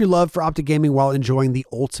 Show off your love for OpTic Gaming while enjoying the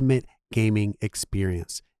ultimate gaming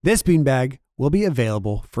experience. This beanbag will be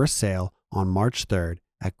available for sale on March 3rd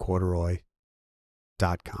at corduroy.com.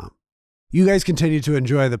 You guys continue to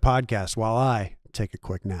enjoy the podcast while I take a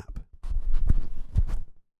quick nap.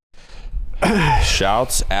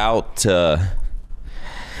 Shouts out to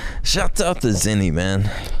Zinni, man.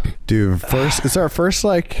 Dude, it's our first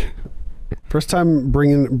time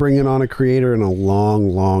bringing on a creator in a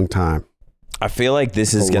long time. I feel like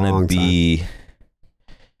this is gonna be.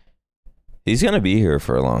 He's gonna be here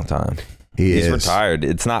for a long time. He's retired.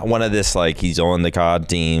 It's not one of this like he's on the COD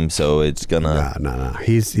team, so it's gonna. No.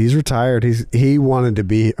 He's retired. He wanted to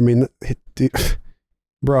be. I mean,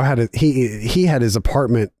 bro he had his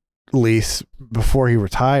apartment lease before he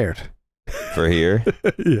retired. For here,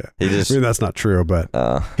 yeah. I mean, that's not true, but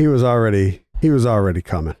he was already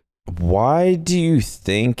coming. Why do you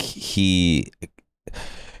think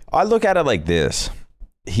I look at it like this.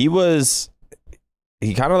 He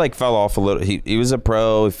kind of like fell off a little. He was a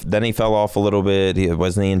pro, then he fell off a little bit. He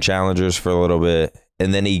wasn't in challengers for a little bit,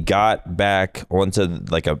 and then he got back onto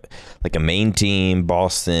like a main team,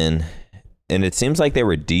 Boston, and it seems like they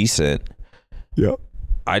were decent. Yep.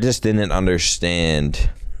 I just didn't understand.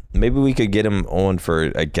 Maybe we could get him on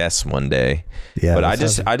for a guest one day. Yeah, but I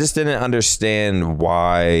just didn't understand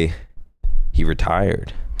why he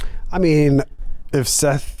retired. I mean, if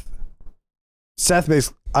Seth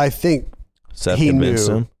basically, I think he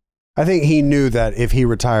knew that if he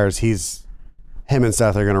retires, him and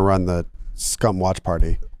Seth are going to run the Scum Watch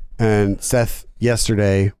Party. And Seth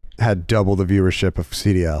yesterday had double the viewership of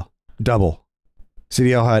CDL. Double.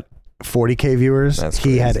 CDL had 40K viewers. That's he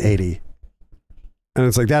crazy. had 80. And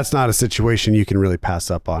it's like, that's not a situation you can really pass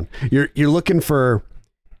up on. You're looking for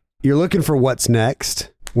what's next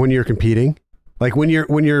when you're competing. Like when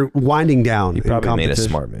you're winding down. He probably made a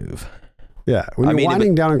smart move. Yeah. When you're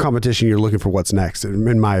winding down in competition, you're looking for what's next,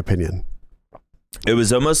 in my opinion. It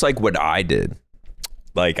was almost like what I did.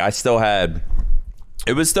 Like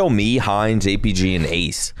it was still me, Hines, APG, and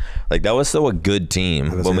Ace. Like that was still a good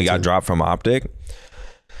team when we got dropped from OpTic.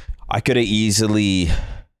 I could have easily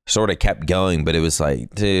sort of kept going, but it was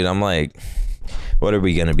like, dude, I'm like, what are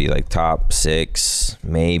we going to be, like top 6,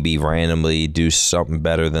 maybe randomly do something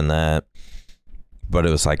better than that. But it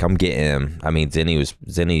was like, I'm getting him. I mean,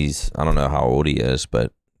 Zinni's, I don't know how old he is,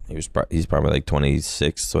 but he's probably like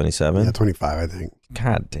 26, 27. Yeah, 25, I think.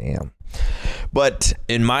 God damn. But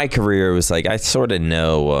in my career, it was like, I sort of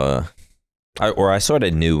know, I sort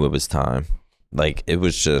of knew it was time. Like, it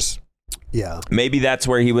was just, yeah. Maybe that's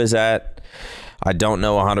where he was at. I don't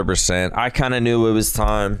know 100%. I kind of knew it was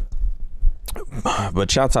time. But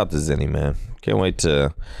shouts out to Zinni, man. Can't wait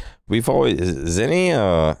to.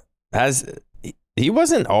 Zinni he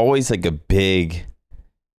wasn't always like a big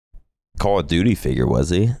Call of Duty figure, was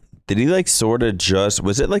he? Did he like sort of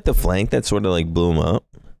was it like the flank that sort of like blew him up?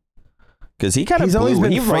 Because he kind of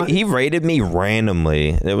he rated me randomly.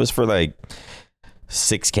 It was for like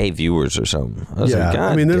 6K viewers or something. I was like,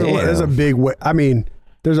 God, I mean, there's a big way. I mean,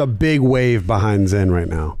 there's a big wave behind Zen right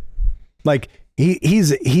now. Like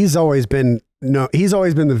he's always been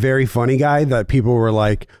the very funny guy that people were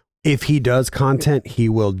like, if he does content, he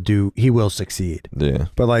will succeed. Yeah.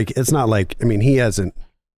 But like, it's not like, I mean, he hasn't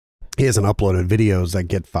uploaded videos that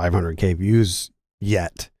get 500K views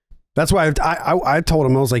yet. That's why I told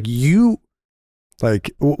him, I was like,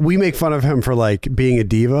 we make fun of him for like being a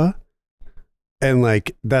diva. And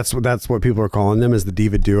like, that's what people are calling them, is the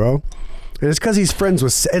diva duo. And it's because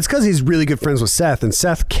he's really good friends with Seth, and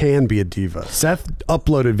Seth can be a diva. Seth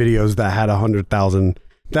uploaded videos that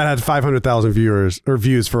had 500,000 viewers or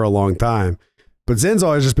views for a long time. But Zen's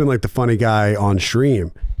always just been like the funny guy on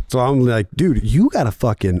stream. So I'm like, dude, you gotta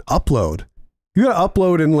fucking upload. You gotta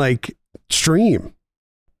upload and like stream.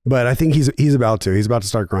 But I think he's about to. He's about to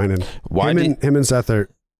start grinding. Him and Seth are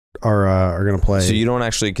gonna play. So you don't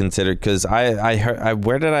actually consider, because I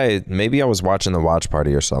heard maybe I was watching the watch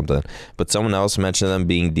party or something, but someone else mentioned them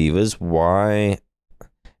being divas. Why?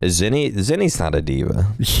 Zenny's not a diva.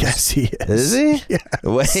 Yes, he is. Is he? Yes.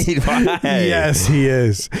 Wait, why? Yes, he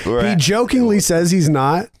is. He jokingly says he's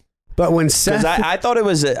not, but when Seth... Because I thought it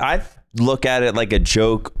was... I look at it like a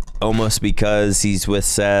joke almost because he's with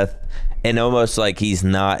Seth, and almost like he's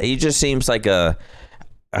not. He just seems like a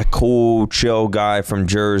cool, chill guy from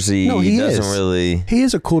Jersey. No, he doesn't is. really... He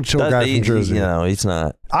is a cool, chill guy from Jersey. No, he's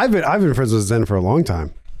not. I've been friends with Zen for a long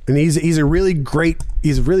time, and he's a really great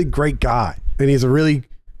guy, and he's a really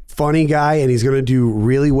funny guy, and he's going to do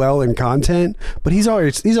really well in content. But he's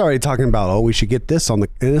already talking about, oh, we should get this and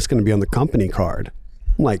it's going to be on the company card.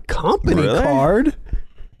 I'm like, company card?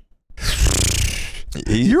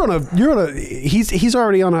 He's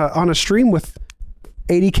already on a stream with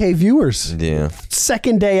 80K viewers. Yeah.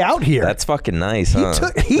 Second day out here. That's fucking nice,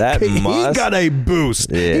 huh? He got a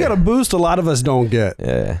boost. Yeah. He got a boost a lot of us don't get.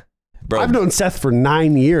 Yeah. Bro, I've known Seth for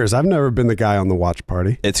 9 years. I've never been the guy on the watch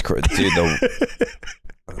party. It's dude.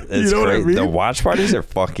 You know what I mean? The watch parties are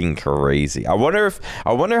fucking crazy. I wonder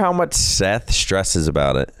how much Seth stresses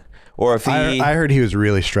about it, or if he. I heard he was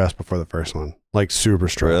really stressed before the first one, like super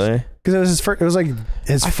stressed. Really? Because it was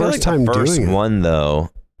his first time the first doing it. one though.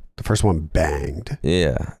 The first one banged.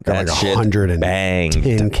 Yeah, Got that like shit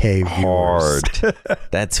 110K hard. viewers.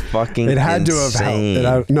 That's fucking. It had insane. to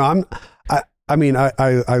have. No,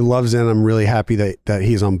 I love Zen. I'm really happy that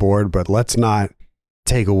he's on board. But let's not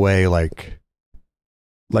take away like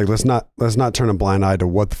let's not turn a blind eye to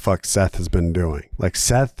what the fuck Seth has been doing. Like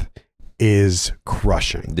Seth is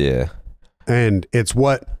crushing. Yeah, and it's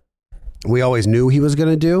what we always knew he was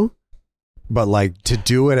gonna do. But like to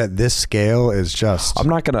do it at this scale is just.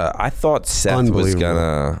 I thought Seth was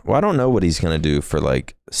gonna. Well, I don't know what he's gonna do for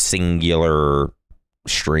like singular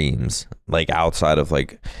streams, like outside of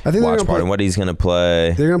like watch party. What he's gonna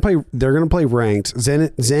play? They're gonna play ranked.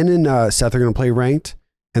 Zen and Seth are gonna play ranked,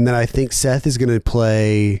 and then I think Seth is gonna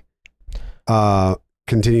play.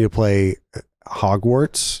 Continue to play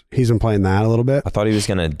Hogwarts. He's been playing that a little bit. I thought he was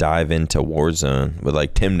gonna dive into Warzone with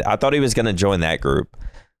like Tim. I thought he was gonna join that group.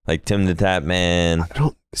 Like Tim the Tap Man. I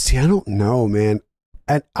don't know, man.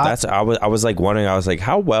 And I was like wondering. I was like,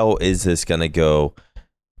 how well is this gonna go?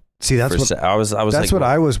 See, that's what I was. That's like, what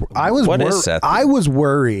I was. What is Seth? I was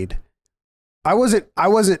worried. I wasn't.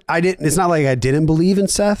 I didn't. It's not like I didn't believe in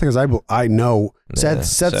Seth because I know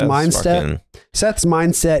Seth's mindset. Fucking... Seth's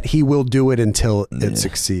mindset. He will do it until it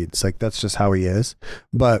succeeds. Like that's just how he is.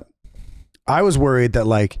 But I was worried that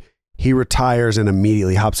like he retires and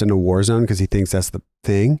immediately hops into Warzone because he thinks that's the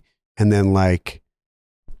thing, and then like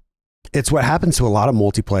it's what happens to a lot of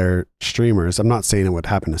multiplayer streamers. I'm not saying it would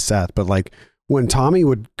happen to Seth, but like when Tommy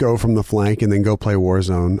would go from the flank and then go play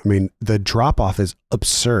Warzone, I mean the drop off is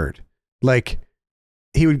absurd. Like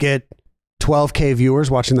he would get 12K viewers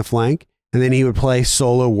watching the flank, and then he would play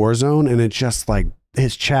solo Warzone, and it just like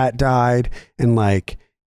his chat died, and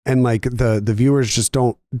the viewers just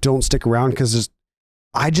don't stick around because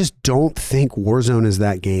I just don't think Warzone is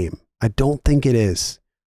that game. I don't think it is.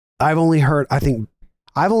 I've only heard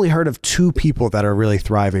of 2 people that are really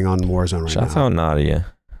thriving on Warzone right now. Shout out Nadia.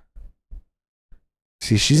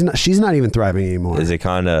 See, she's not even thriving anymore. Is it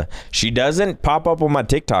kind of? She doesn't pop up on my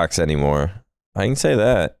TikToks anymore. I can say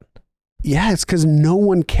that. Yeah, it's because no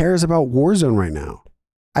one cares about Warzone right now.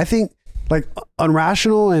 I think like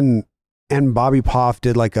Unrational and Bobby Poff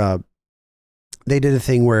did they did a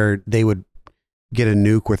thing where they would get a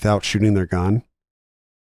nuke without shooting their gun.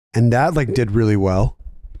 And that like did really well.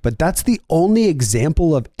 But that's the only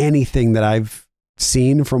example of anything that I've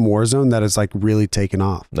seen from Warzone that is like really taken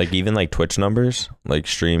off. Like even like Twitch numbers, like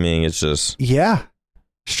streaming, it's just. Yeah.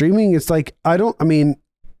 Streaming, it's like, I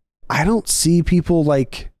don't see people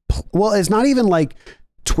like, well, it's not even like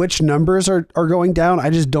Twitch numbers are going down. I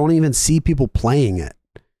just don't even see people playing it.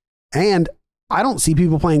 And I don't see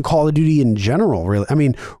people playing Call of Duty in general, really. I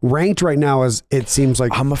mean, ranked right now it seems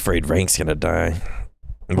like. I'm afraid rank's going to die.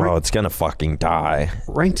 Bro, it's going to fucking die.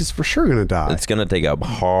 Ranked is for sure going to die. It's going to take a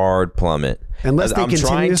hard plummet. Unless they I'm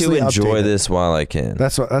trying to enjoy update this while I can.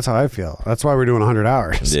 That's how I feel. That's why we're doing 100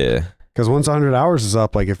 hours. Yeah. Because once 100 hours is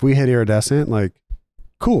up, like if we hit iridescent, like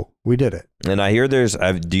Cool, we did it. And I hear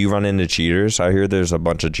do you run into cheaters? I hear there's a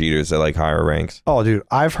bunch of cheaters at like higher ranks. Oh, dude,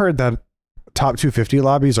 I've heard that top 250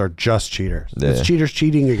 lobbies are just cheaters. Yeah. It's cheaters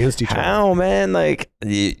cheating against each other. How, man? Like,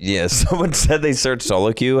 yeah, someone said they searched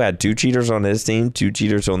solo queue, had 2 cheaters on his team, 2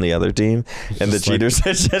 cheaters on the other team, and the cheaters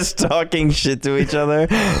are just talking shit to each other.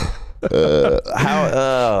 How?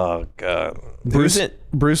 Oh god.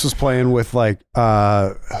 Bruce was playing with like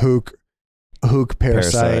Hook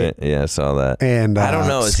Parasite. Yeah, I saw that. And I don't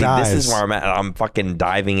know. See, this is Skies. where I'm at. I'm fucking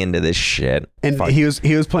diving into this shit. And he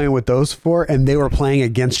was playing with those 4, and they were playing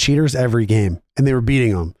against cheaters every game, and they were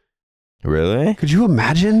beating them. Really? Could you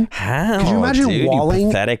imagine? How? Could you imagine dude, walling? You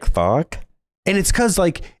pathetic fuck. And it's because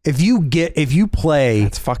like if you play,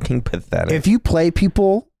 It's fucking pathetic. if you play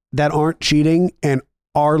people that aren't cheating and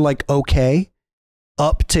are like okay,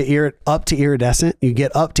 up to iridescent, you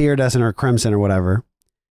get up to iridescent or crimson or whatever,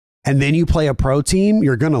 and then you play a pro team,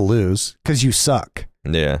 you're gonna lose because you suck.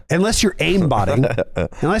 Yeah. Unless you're aimbotting,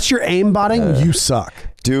 you suck.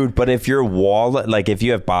 Dude, but if you're like if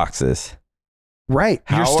you have boxes, Right.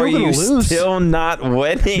 how you're still are gonna you lose still not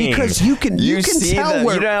winning? because you can see tell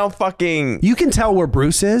where you know how fucking you can tell where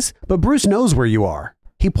Bruce is, but Bruce knows where you are.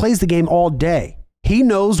 He plays the game all day. He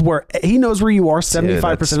knows where you are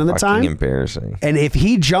 75% of the time. Embarrassing. And if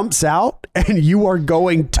he jumps out and you are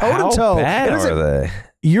going toe to toe, How bad are they?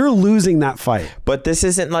 you're losing that fight. But this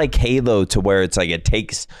isn't like Halo to where it's like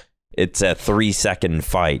it's a 3-second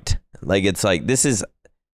fight. Like it's like this is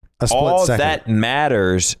A split all second. that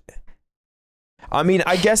matters. I mean,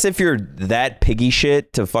 I guess if you're that piggy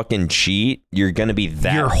shit to fucking cheat, you're gonna be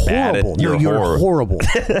that You're bad horrible. at You're horrible.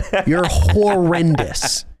 You're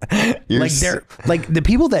horrendous. You're like the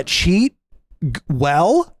people that cheat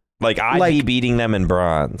well, like I'd be beating them in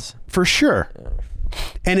bronze for sure.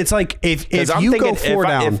 And it's like if I'm you thinking, go 4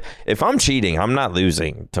 down, if I'm cheating, I'm not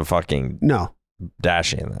losing to fucking no.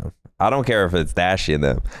 dashing them. I don't care if it's dashing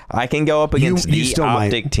them. I can go up against You the still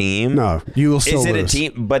OpTic might. team. No, you will still Is it lose. a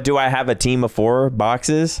team? But do I have a team of 4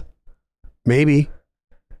 boxes? Maybe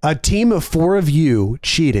a team of 4 of you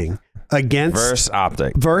cheating against Versus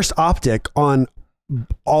OpTic. OpTic on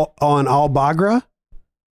Al-Bagra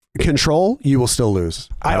control, you will still lose.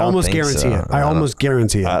 I don't almost think guarantee so. it. I almost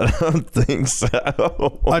guarantee it. I don't think so.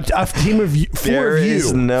 A team of 4 There of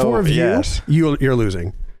is you, no- 4 of yes. you're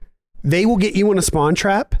losing. They will get you in a spawn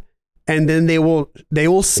trap, and then they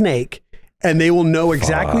will snake, and they will know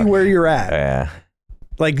exactly where you're at. Yeah.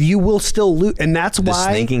 Like you will still lose, and that's The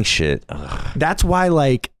why. snaking shit. Ugh. That's why,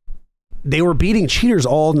 like, they were beating cheaters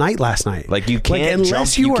all night last night. Like you can't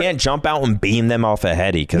unless jump. You can't jump out and beam them off a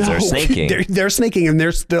heady because they're snaking. They're snaking, and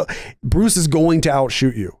they're still. Bruce is going to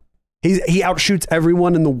outshoot you. He outshoots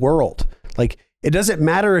everyone in the world. Like it doesn't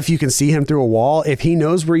matter if you can see him through a wall. If he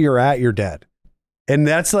knows where you're at, you're dead. And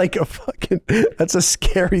that's like that's a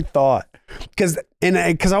scary thought. Because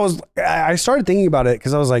I started thinking about it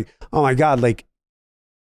because I was like, oh my God, like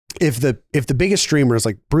if the biggest streamers,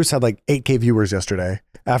 like Bruce had like 8K viewers yesterday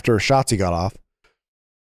after Shotzi got off,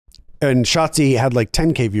 and Shotzi had like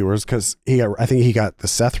 10K viewers because I think he got the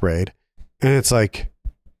Seth raid, and it's like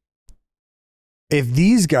if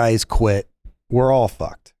these guys quit, we're all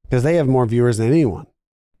fucked because they have more viewers than anyone.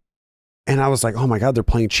 And I was like, oh my God, they're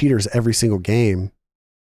playing cheaters every single game.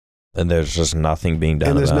 And there's just nothing being done.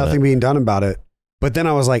 And there's about nothing being done about it. But then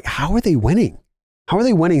I was like, how are they winning? How are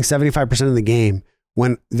they winning 75% of the game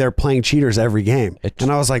when they're playing cheaters every game?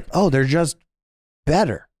 And I was like, oh, they're just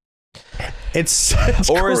better. It's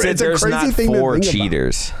or is it it's a there's crazy not thing 4 to think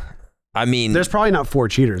cheaters? I mean, there's probably not 4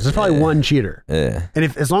 cheaters. There's probably 1 cheater. Yeah. And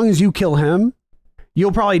as long as you kill him,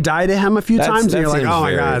 you'll probably die to him a few times. And you're like, oh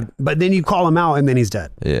my God. But then you call him out and then he's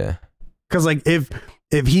dead. Yeah. Because like if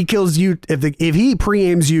he kills you, if he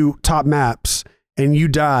pre-aims you top maps and you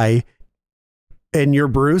die and you're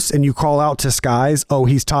Bruce and you call out to Skies, oh,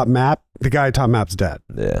 he's top map, the guy top map's dead.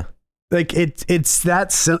 Yeah. Like it's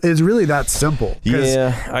really that simple.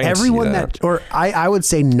 Yeah. I can everyone see that. or I would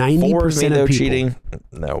say 90% of people cheating.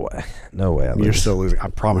 No way. No way. You're still losing. I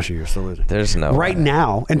promise you're still losing. There's no right way.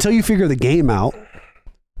 now until you figure the game out.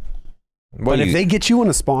 But if they get you in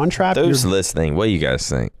a spawn trap, those listening, what do you guys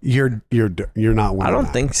think? You're not winning. I don't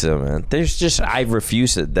think so, man. I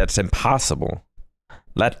refuse it. That's impossible.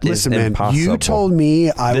 Listen, man, impossible. you told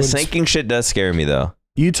me the sinking shit does scare me though.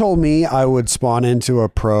 You told me I would spawn into a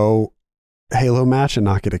pro Halo match and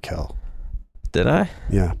not get a kill. Did I?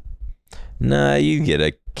 Yeah. Nah, you get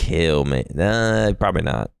a kill, man. Nah, probably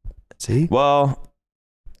not. See? Well,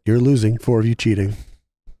 you're losing. 4 of you cheating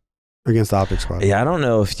against the OpTic squad. Yeah, I don't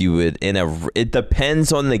know if you would. It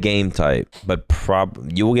depends on the game type, but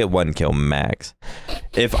you will get 1 kill max.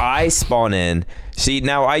 If I spawn in, see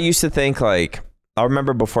now, I used to think like I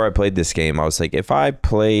remember before I played this game, I was like, if I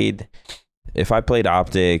played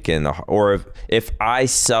OpTic or if I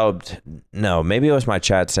subbed, no, maybe it was my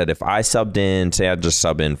chat said if I subbed in, say I just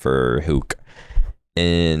sub in for Hook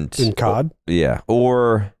and in COD,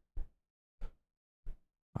 or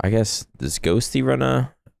I guess does Ghosty run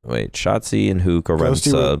Shotzi and Hook are run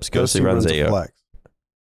subs. Ghosty runs a flex.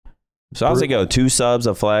 So I was like, 2 subs,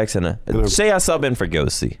 a flex, and say I sub in for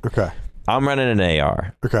Ghosty. Okay, I'm running an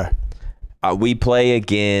AR. Okay, we play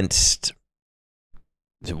against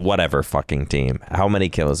whatever fucking team. How many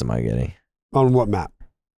kills am I getting? on what map?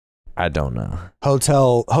 I don't know.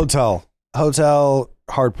 Hotel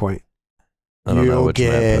Hardpoint. I don't know You'll which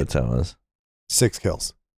map get hotel is. 6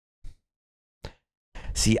 kills.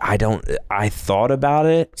 See, I thought about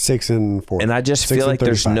it. 6 and 4. And I just 6 feel and like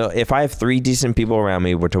there's 35. if I have 3 decent people around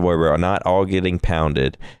me to where we're not all getting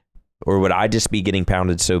pounded, or would I just be getting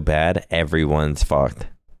pounded so bad everyone's fucked?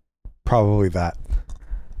 Probably that.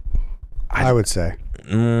 I would say.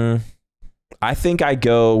 I think I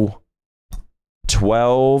go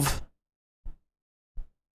 12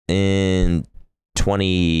 and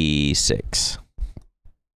 26.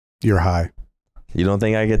 You're high. You don't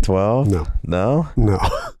think I get 12? No. No? No.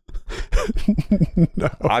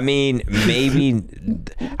 I mean, maybe.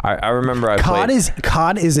 I remember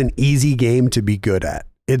COD is an easy game to be good at.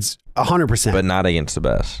 It's 100%. But not against the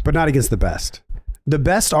best. But not against the best. The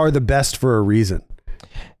best are the best for a reason.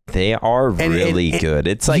 They are really good.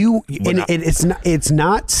 It's like it's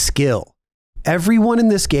not skill. Everyone in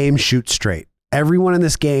this game shoots straight. Everyone in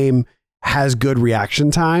this game has good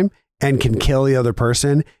reaction time and can kill the other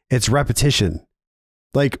person. It's repetition.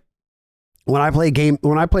 Like when I play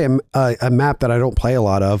a map that I don't play a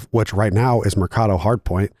lot of, which right now is Mercado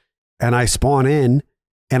Hardpoint, and I spawn in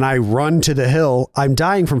and I run to the hill, I'm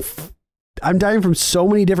dying from so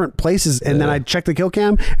many different places, and then I check the kill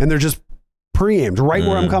cam and they're just pre-aimed right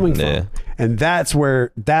where I'm coming from. And that's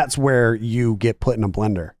where you get put in a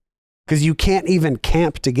blender, because you can't even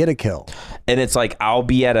camp to get a kill. And it's like I'll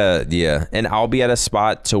be at a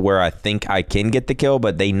spot to where I think I can get the kill,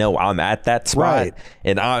 but they know I'm at that spot, right?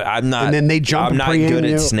 And I'm not. And then they jump. I'm not good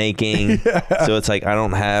at snaking, so it's like I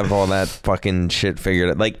don't have all that fucking shit figured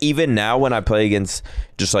out. Like even now when I play against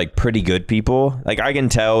just like pretty good people, like I can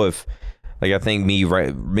tell if. Like I think me,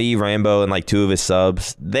 Rambo, and like 2 of his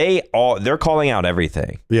subs, they're calling out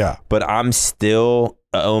everything. Yeah. But I'm still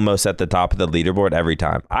almost at the top of the leaderboard every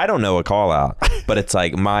time. I don't know a call out, but it's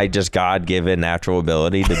like my just God-given natural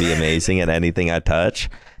ability to be amazing at anything I touch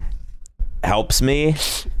helps me.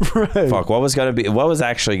 Right. Fuck, what was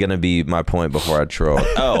actually gonna be my point before I trolled?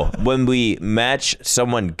 Oh, when we match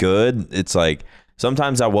someone good, it's like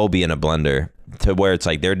sometimes I will be in a blender to where it's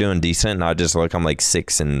like they're doing decent and I just look, I'm like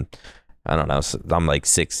 6 and I don't know. I'm like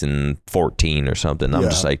 6 and 14 or something. I'm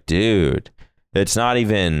just like, dude, it's not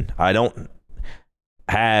even. I don't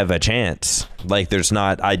have a chance. Like, there's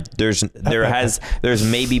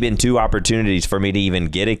maybe been 2 opportunities for me to even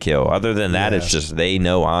get a kill. Other than that, it's just they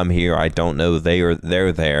know I'm here. I don't know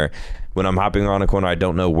they're there. When I'm hopping around a corner, I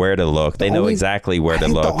don't know where to look. They know exactly where to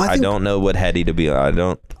look. I don't know what heady to be. I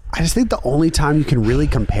just think the only time you can really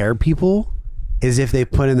compare people is if they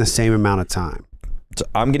put in the same amount of time. So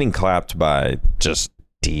I'm getting clapped by just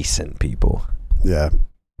decent people. Yeah.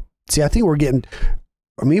 See, I think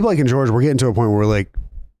me, Blake, and George, we're getting to a point where we're like,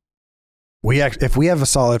 if we have a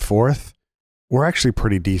solid 4th, we're actually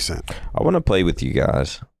pretty decent. I want to play with you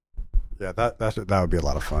guys. Yeah, that would be a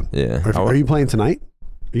lot of fun. Yeah. Are you playing tonight?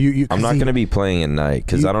 I'm not going to be playing at night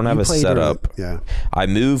because I don't have a setup. Yeah. I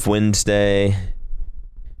move Wednesday.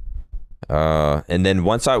 And then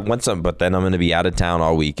but then I'm going to be out of town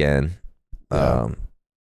all weekend.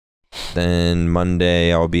 Then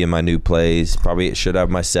Monday I'll be in my new place. Probably should have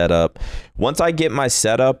my setup. Once I get my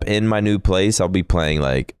setup in my new place, I'll be playing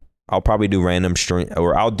I'll probably do random stream,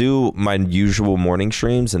 or I'll do my usual morning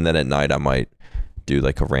streams, and then at night I might do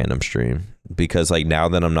like a random stream, because like now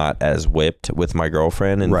that I'm not as whipped with my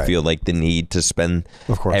girlfriend and feel like the need to spend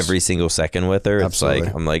every single second with her, Absolutely. It's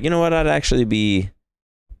like I'm like, you know what, I'd actually be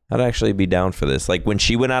down for this. Like when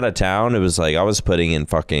she went out of town, it was like I was putting in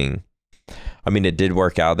fucking. I mean, it did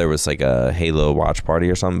work out. There was like a Halo watch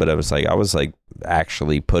party or something, but I was like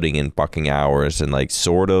actually putting in fucking hours and like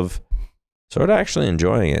sort of actually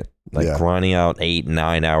enjoying it. Like grinding out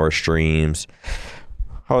 8-9 hour streams.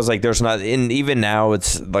 I was like, there's not, and even now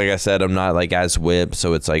it's like I said, I'm not like as whipped.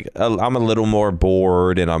 So it's like, I'm a little more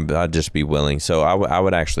bored and I'd just be willing. So I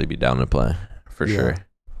would actually be down to play for sure.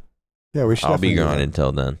 Yeah, we should. I'll be gone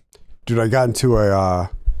until then. Dude, I got into a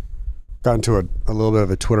little bit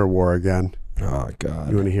of a Twitter war again. Oh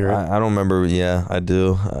God! You want to hear it? I don't remember. Yeah, I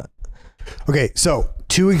do. Okay, so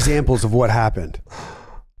 2 examples of what happened.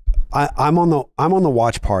 I'm on the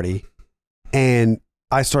watch party, and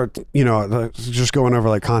I start, just going over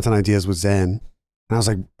like content ideas with Zen. And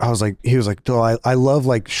I was like, he was like, I love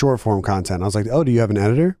like short form content. I was like, oh, do you have an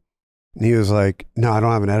editor? And he was like, no, I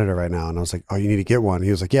don't have an editor right now. And I was like, oh, you need to get one. He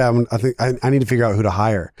was like, yeah, I think I need to figure out who to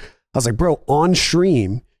hire. I was like, bro, on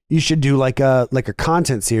stream, you should do like a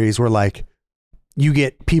content series where like you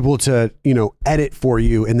get people to, edit for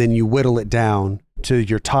you, and then you whittle it down to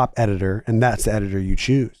your top editor, and that's the editor you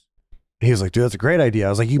choose. And he was like, dude, that's a great idea. I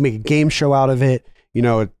was like, you can make a game show out of it.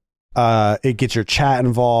 It gets your chat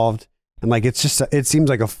involved. And like, it seems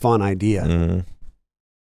like a fun idea. Mm.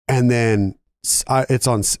 And then Seth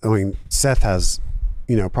has,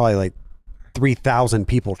 probably like 3,000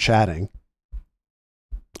 people chatting,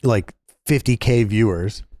 like 50K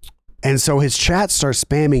viewers. And so his chat starts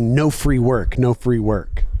spamming, no free work, no free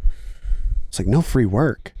work. It's like, no free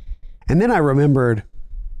work. And then I remembered,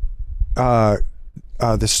 the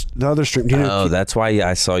other stream. That's why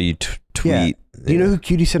I saw you tweet. Yeah. Do you know who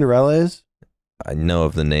Cutie Cinderella is? I know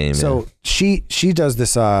of the name. So she does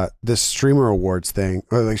this streamer awards thing,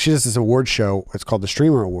 or like she does this award show. It's called the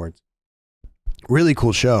Streamer Awards. Really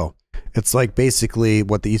cool show. It's like basically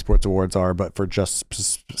what the esports awards are, but for just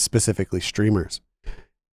specifically streamers.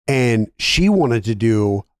 And she wanted to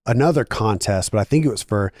do another contest, but I think it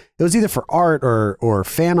was either for art or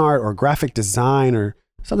fan art or graphic design or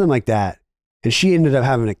something like that. And she ended up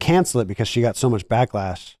having to cancel it because she got so much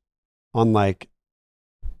backlash on like,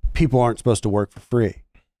 people aren't supposed to work for free.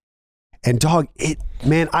 And dog,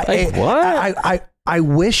 I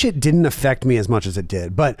wish it didn't affect me as much as it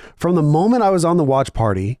did. But from the moment I was on the watch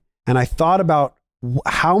party and I thought about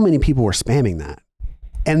how many people were spamming that,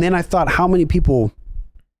 and then I thought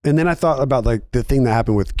about like the thing that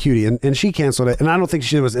happened with Cutie, and she canceled it. And I don't think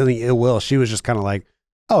she was any ill will. She was just kind of like,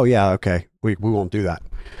 oh yeah, okay, we won't do that.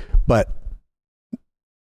 But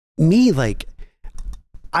me, like,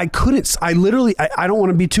 I don't want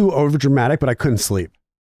to be too over dramatic, but I couldn't sleep.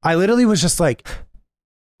 I literally was just like,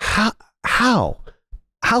 how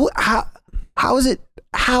is it?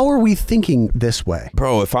 How are we thinking this way?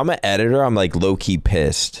 Bro, if I'm an editor, I'm like low key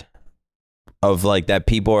pissed of like that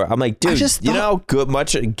people are, I'm like, dude, how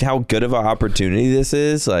good of an opportunity this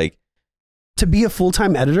is? Like, to be a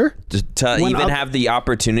full-time editor, have the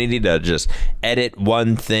opportunity to just edit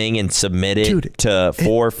one thing and submit it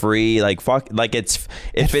for free, like fuck, like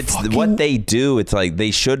what they do, it's like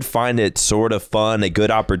they should find it sort of fun, a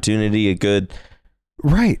good opportunity, a good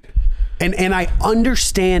right. And I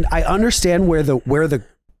understand where the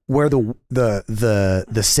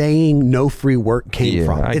saying no free work came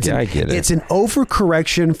from. I get it. It's an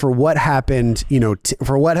overcorrection for what happened,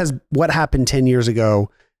 for what happened 10 years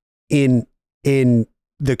ago in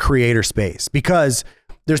the creator space, because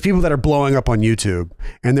there's people that are blowing up on YouTube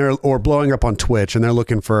or blowing up on Twitch, and they're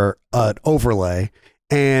looking for an overlay.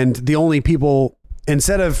 And the only people,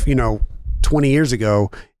 instead of, 20 years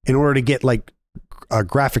ago, in order to get like a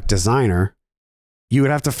graphic designer, you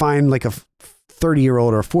would have to find like a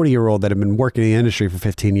 30-year-old or a 40-year-old that had been working in the industry for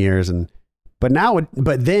 15 years. But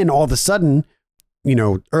then all of a sudden,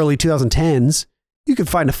 early 2010s, you could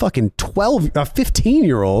find a fucking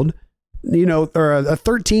 15-year-old, or a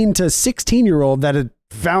 13 to 16-year-old that had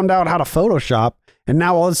found out how to Photoshop. And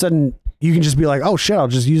now all of a sudden you can just be like, oh shit, I'll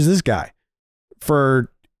just use this guy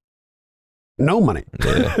for no money.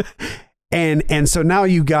 Yeah. And so now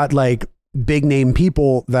you got like big name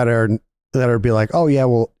people that are be like, oh yeah,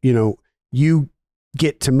 well, you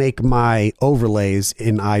get to make my overlays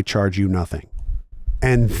and I charge you nothing.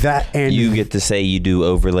 And you get to say you do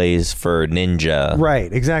overlays for Ninja.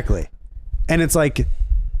 Right, exactly. And it's like,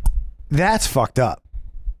 that's fucked up.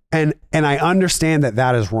 And I understand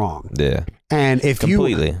that is wrong. Yeah. And if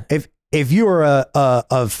you are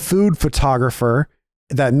a food photographer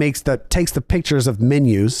that takes the pictures of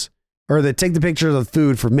menus, or that take the pictures of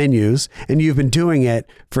food for menus, and you've been doing it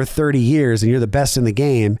for 30 years and you're the best in the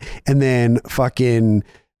game, and then fucking,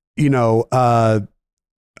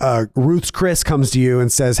 Ruth's Chris comes to you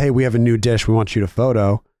and says, hey, we have a new dish, we want you to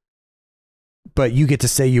photo, but you get to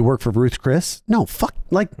say you work for Ruth's Chris? No,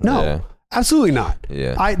 no. Yeah. Absolutely not.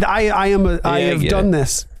 Yeah. I have done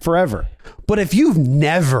this forever. But if you've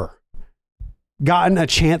never gotten a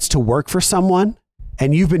chance to work for someone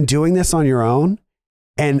and you've been doing this on your own,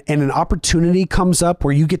 and an opportunity comes up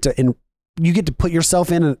where you get to put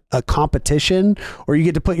yourself in a competition, or you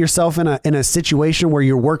get to put yourself in a situation where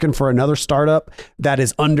you're working for another startup that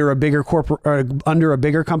is under a bigger under a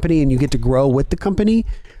bigger company, and you get to grow with the company,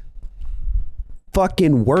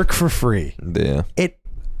 fucking work for free. Yeah.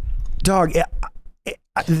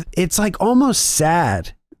 It's like almost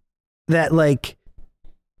sad that like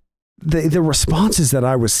the responses that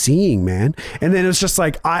I was seeing, man. And then it's just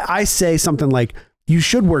like, I say something like, you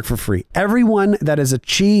should work for free. Everyone that has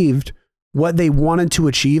achieved what they wanted to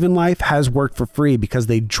achieve in life has worked for free because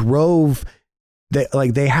they had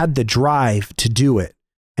the drive to do it.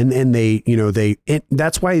 And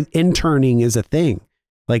that's why interning is a thing.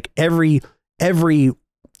 Like every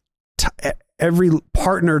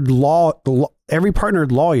partnered lawyer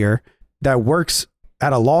that works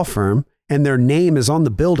at a law firm and their name is on the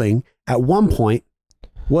building at one point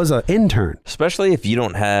was an intern. Especially if you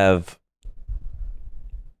don't have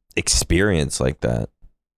experience like that.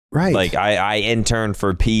 Right. Like I interned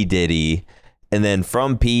for P. Diddy, and then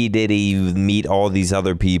from P. Diddy you meet all these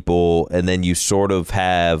other people, and then you sort of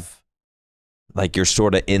have, like, you're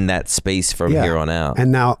sort of in that space from here on out.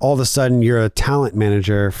 And now all of a sudden you're a talent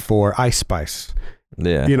manager for Ice Spice.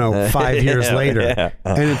 Yeah. 5 years later. Yeah.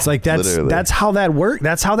 And it's like, that's how that works.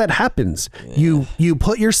 That's how that happens. Yeah. You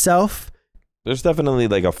put yourself. There's definitely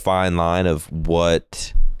like a fine line of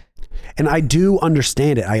what. And I do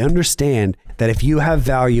understand it. I understand that if you have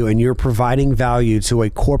value and you're providing value to a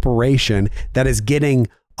corporation that is getting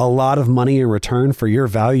a lot of money in return for your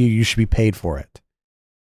value, you should be paid for it.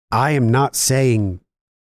 I am not saying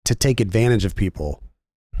to take advantage of people.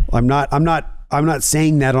 I'm not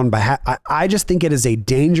saying that on behalf. I just think it is a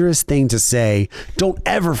dangerous thing to say. Don't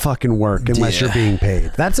ever fucking work unless you're being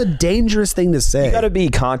paid. That's a dangerous thing to say. You got to be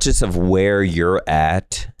conscious of where you're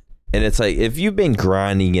at. And it's like, if you've been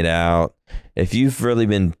grinding it out, if you've really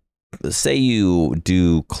been, say you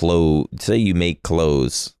make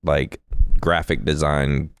clothes, like graphic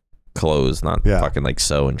design clothes, not fucking like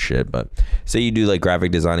sew and shit, but say you do like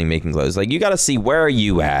graphic designing, making clothes, like you got to see, where are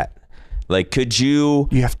you at? Like, could you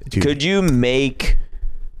make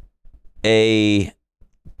a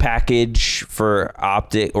package for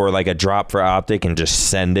OpTic or like a drop for OpTic and just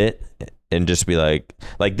send it and just be like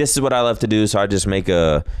this is what I love to do, so I just make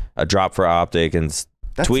a drop for OpTic and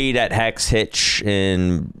tweet at Hex, Hitch,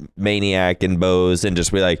 and Maniac and Bose and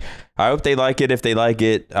just be like, I hope they like it. If they like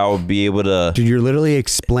it, I'll be able to. Dude, you're literally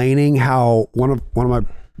explaining how one of my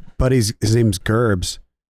buddies, his name's Gerbs.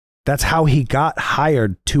 That's how he got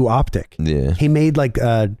hired to OpTic. Yeah, he made like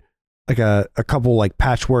a couple like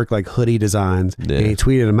patchwork like hoodie designs, and he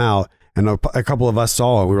tweeted them out, and a couple of us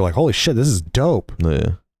saw it. We were like, holy shit, this is dope.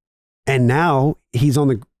 Yeah. And now he's on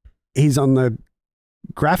the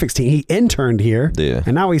graphics team. He interned here,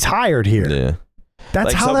 and now he's hired here. Yeah.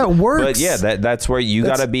 That's like how that works. But yeah, that's where you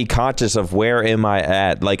got to be conscious of, where am I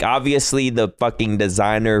at? Like, obviously the fucking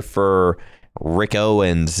designer for Rick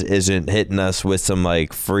Owens isn't hitting us with some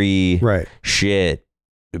like free shit,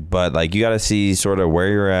 but like you got to see sort of where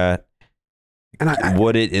you're at. And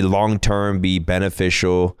would it long term be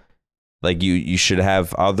beneficial? Like you should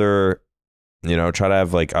have other, try to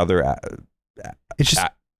have like other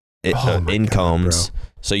incomes, God,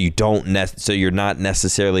 so you don't so you're not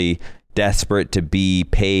necessarily desperate to be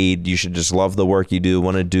paid. You should just love the work you do,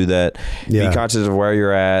 want to do that. Be conscious of where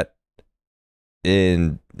you're at,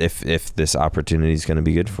 and if this opportunity is going to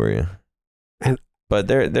be good for you. But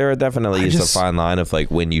there definitely is a fine line of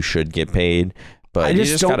like when you should get paid, but you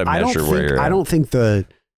just got to measure where you're at. I don't think the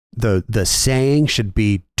saying should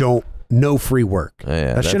be no free work.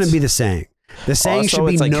 That shouldn't be the saying. The saying should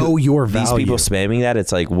be, like, know your value. These people spamming that,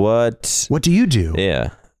 it's like, what do you do? Yeah.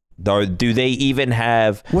 Do they even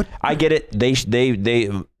have what? I get it. They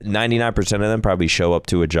 99% of them probably show up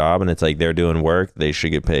to a job and it's like they're doing work. They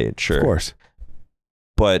should get paid. Sure. Of course.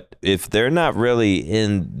 But if they're not really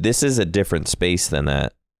this is a different space than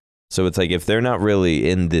that. So it's like, if they're not really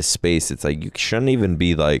in this space, it's like you shouldn't even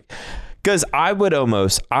be like, because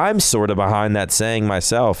I'm sort of behind that saying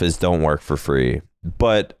myself, is don't work for free.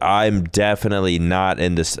 But I'm definitely not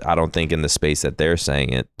in this, I don't think, in the space that they're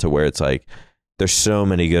saying it, to where it's like, there's so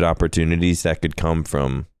many good opportunities that could come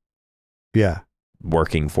from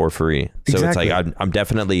working for free. So it's like, I'm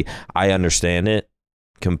definitely, I understand it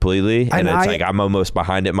completely. And it's like, I'm almost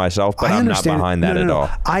behind it myself, but I'm not behind that at all.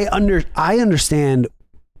 I understand.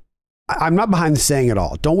 I'm not behind the saying at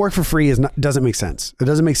all. Don't work for free doesn't make sense. It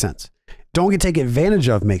doesn't make sense. Don't get taken advantage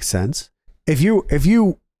of makes sense. If you're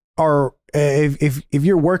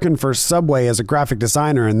working for Subway as a graphic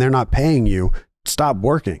designer and they're not paying you, stop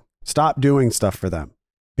working. Stop doing stuff for them,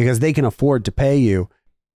 because they can afford to pay you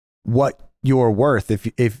what you're worth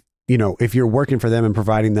if you're working for them and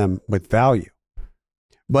providing them with value.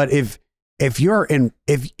 But if these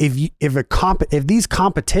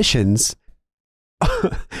competitions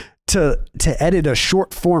to edit a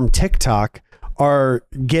short form TikTok are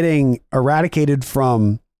getting eradicated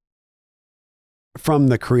from from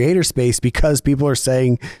the creator space, because people are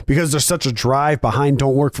saying, because there's such a drive behind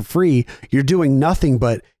don't work for free, you're doing nothing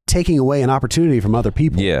but taking away an opportunity from other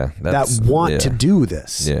people that want to do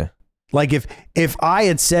this. Yeah. Like if I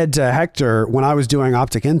had said to Hector when I was doing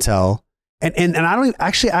OpTic Intel, and I don't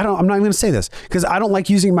actually, I'm not even going to say this because I don't like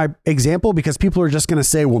using my example, because people are just going to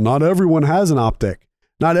say, well, not everyone has an OpTic.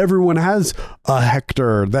 Not everyone has a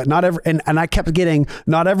Hector. That not every, and I kept getting,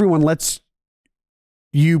 not everyone lets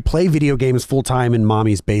you play video games full time in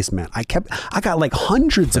mommy's basement. I got like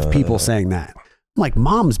hundreds of people saying that. I'm like,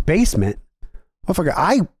 mom's basement? Motherfucker,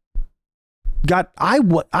 I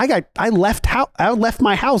left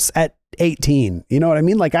my house at 18. You know what I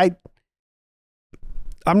mean? Like I'm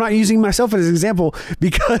not using myself as an example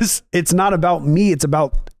because it's not about me. It's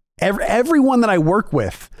about everyone that I work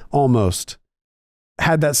with almost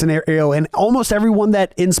had that scenario, and almost everyone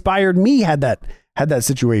that inspired me had that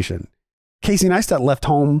situation. Casey Neistat left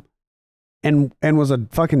home and was a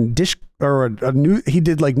fucking dish or a new, he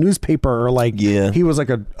did like newspaper or like, he was like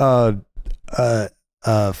a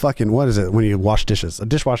fucking, what is it when you wash dishes, a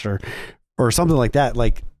dishwasher or something like that.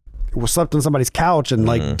 Like slept on somebody's couch and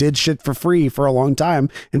like did shit for free for a long time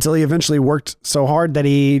until he eventually worked so hard that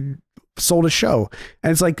he sold a show.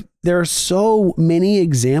 And it's like, there are so many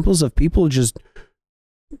examples of people just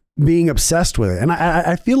being obsessed with it. And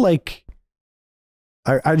I feel like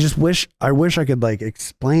I just wish I could like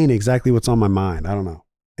explain exactly what's on my mind. I don't know.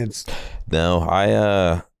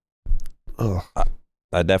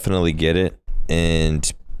 I definitely get it.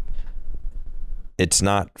 And it's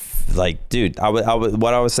not like, dude,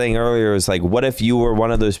 what I was saying earlier is like, what if you were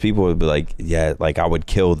one of those people who would be like, yeah, like I would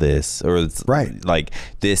kill this, or it's right, like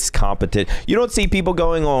this competition. You don't see people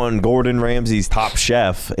going on Gordon Ramsay's Top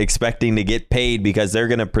Chef expecting to get paid because they're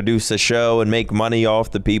going to produce a show and make money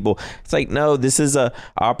off the people. It's like, no, this is a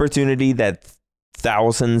opportunity that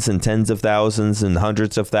thousands and tens of thousands and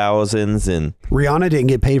hundreds of thousands. And Rihanna didn't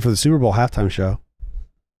get paid for the Super Bowl halftime show.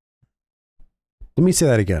 Let me say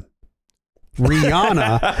that again.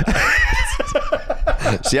 Rihanna.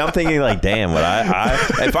 See, I'm thinking like, damn,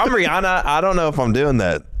 if I'm Rihanna, I don't know if I'm doing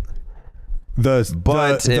that.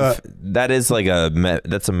 That is like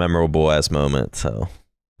that's a memorable ass moment. So,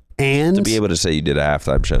 and to be able to say you did a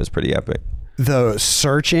halftime show is pretty epic. The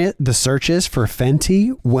searches for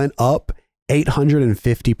Fenty went up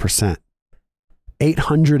 850%.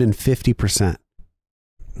 850%.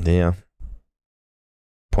 Yeah.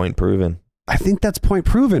 Point proven. I think that's point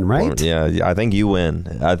proven, right? Yeah, I think you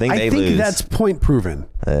win. I think they lose. That's point proven.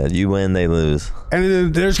 You win, they lose.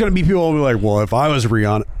 And there's going to be people who will be like, well, if I was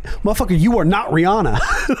Rihanna, motherfucker, you are not Rihanna.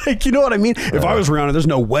 Like, you know what I mean? If I was Rihanna, there's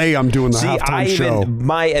no way I'm doing the halftime show.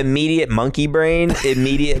 My immediate monkey brain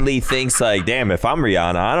immediately thinks like, damn, if I'm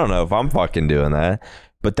Rihanna, I don't know if I'm fucking doing that.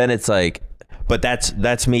 But then it's like, but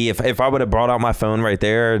that's me. If I would have brought out my phone right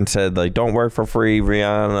there and said like, don't work for free,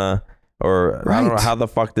 Rihanna. Or right. I don't know how the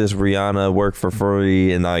fuck does Rihanna work for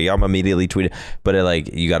free, and I'm immediately tweeting. But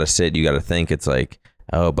you got to think. It's like,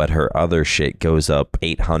 oh, but her other shit goes up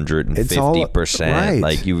 850%. Right.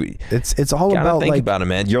 Like it's all about think about it,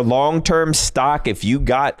 man. Your long term stock. If you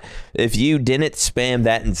didn't spam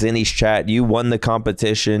that in Zinni's chat, you won the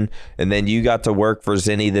competition, and then you got to work for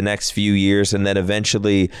Zinni the next few years, and then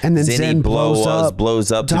eventually Zinni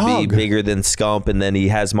blows up to be bigger than Scump, and then he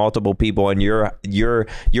has multiple people, and you're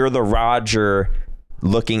the Roger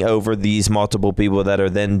looking over these multiple people that are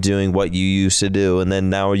then doing what you used to do, and then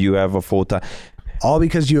now you have a full time. All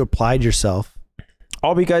because you applied yourself.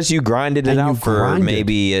 All because you grinded it out for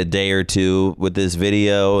maybe a day or two with this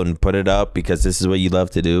video and put it up because this is what you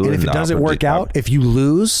love to do. And if it doesn't work out, if you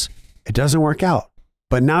lose, it doesn't work out.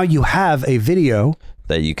 But now you have a video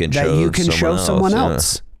that you can show someone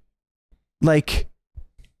else. Yeah. Like,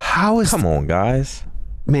 how is... Come on, guys.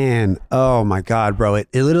 Man, oh my God, bro.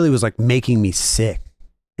 It literally was like making me sick.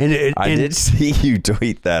 And I did see you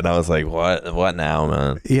tweet that. And I was like, what now,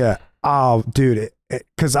 man? Yeah. Oh, dude,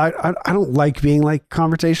 because I don't like being like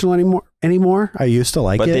conversational anymore. I used to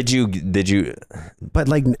like it. But did you? But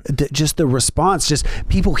like, just the response, just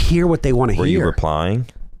people hear what they want to hear. Were you replying,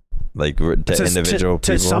 like to individual people?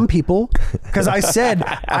 To some people, because I said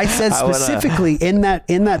specifically in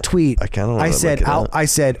that tweet. I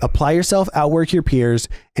said apply yourself, outwork your peers,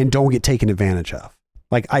 and don't get taken advantage of.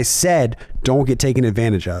 Like I said, don't get taken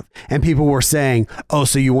advantage of. And people were saying, oh,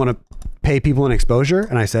 so you want to pay people an exposure?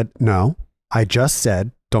 And I said, no, I just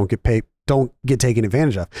said, don't get taken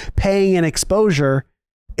advantage of. Paying an exposure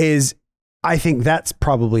is, I think that's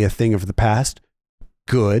probably a thing of the past.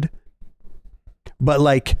 Good. But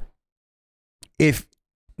like, if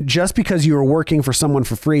just because you are working for someone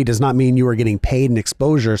for free does not mean you are getting paid and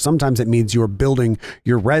exposure. Sometimes it means you are building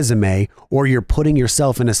your resume, or you're putting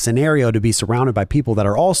yourself in a scenario to be surrounded by people that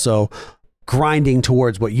are also grinding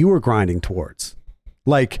towards what you were grinding towards.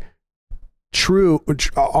 Like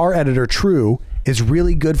our editor True is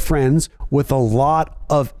really good friends with a lot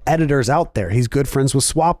of editors out there. He's good friends with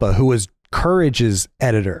Swappa, who is Courage's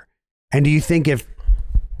editor. And do you think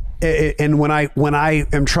and when I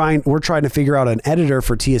am we're trying to figure out an editor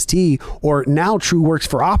for TST, or now True works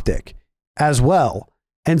for OpTic as well.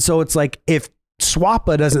 And so it's like, if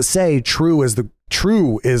Swappa doesn't say True is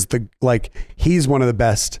the like, he's one of the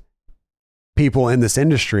best people in this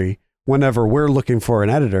industry, whenever we're looking for an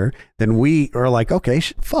editor, then we are like, okay,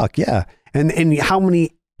 fuck yeah. And how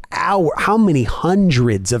many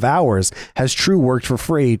hundreds of hours has True worked for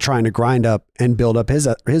free trying to grind up and build up his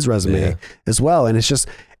resume as well. And it's just,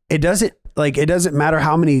 it doesn't matter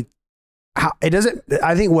I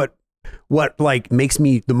think what like makes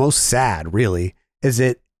me the most sad really is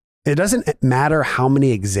it doesn't matter how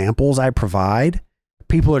many examples I provide.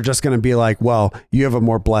 People are just going to be like, well, you have a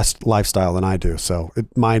more blessed lifestyle than I do, so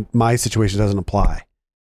my situation doesn't apply.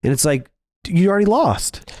 And it's like, you already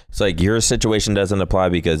lost. It's like, your situation doesn't apply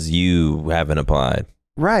because you haven't applied.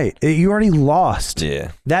 Right. You already lost.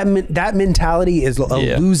 Yeah. That mentality is a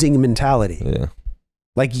losing mentality. Yeah.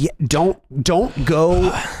 Like, don't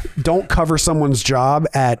cover someone's job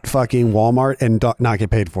at fucking Walmart and not get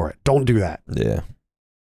paid for it. Don't do that. Yeah.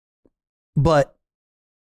 But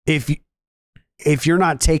if you're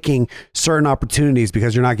not taking certain opportunities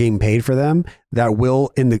because you're not getting paid for them, that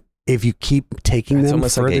will if you keep taking them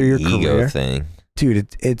further like your career thing.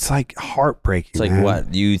 Dude, it's like heartbreaking. It's like, man.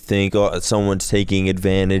 What you think someone's taking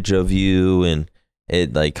advantage of you, and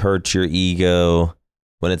it like hurts your ego,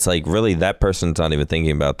 when it's like, really, that person's not even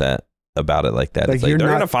thinking about it like that. Like, it's like, they're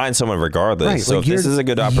gonna find someone regardless. Right, so like, if this is a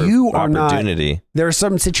good opportunity. There are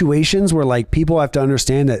some situations where like people have to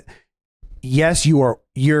understand that, yes, your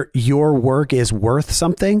work is worth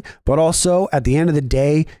something, but also at the end of the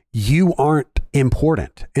day, you aren't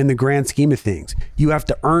important in the grand scheme of things. You have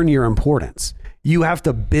to earn your importance. You have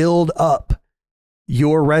to build up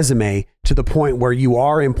your resume to the point where you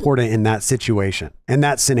are important in that situation, in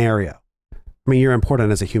that scenario. I mean, you're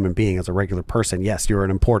important as a human being, as a regular person. Yes, you're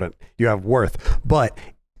important. You have worth. But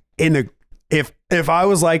if I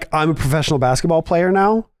was like, I'm a professional basketball player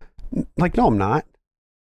now, like, no, I'm not.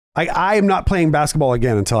 I am not playing basketball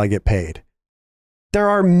again until I get paid. There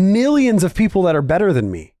are millions of people that are better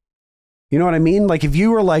than me. You know what I mean? Like, if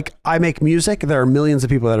you were like, I make music, there are millions of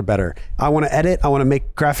people that are better. I want to edit. I want to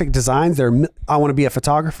make graphic designs. I want to be a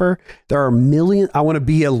photographer. There are millions. I want to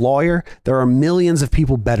be a lawyer. There are millions of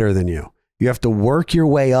people better than you. You have to work your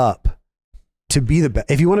way up to be the best.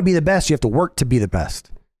 If you want to be the best, you have to work to be the best.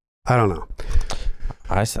 I don't know.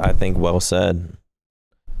 I think well said.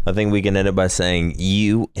 I think we can end it by saying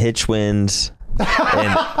Hitch wins.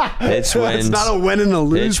 And Hitch wins. It's not a win and a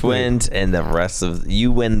lose. Hitch wins, and the rest of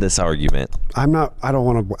you win this argument. I don't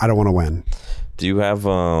want to win. Do you have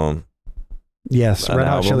Yes, Red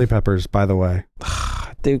Hot Chili Peppers, by the way.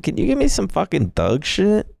 Dude, can you give me some fucking Doug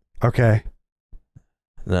shit? Okay.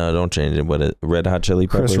 No, don't change it. What is Red Hot Chili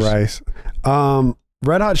Peppers? Chris Rice.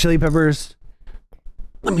 Red Hot Chili Peppers.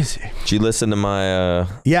 Let me see. Did you listen to my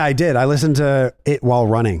Yeah, I did. I listened to it while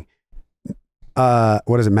running.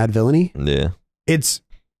 What is it, Mad Villainy? Yeah. It's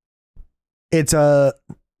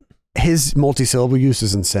his multi-syllable use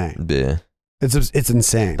is insane. Yeah. It's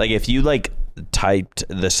insane. Like, if you like typed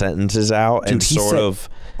the sentences out, dude, and sort of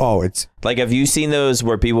it's like, have you seen those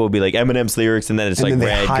where people will be like Eminem's lyrics and then it's like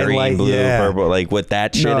red, green, blue, purple, like with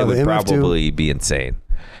that shit, it would probably be insane.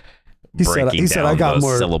 He said I got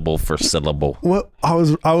more syllable for syllable. Well, I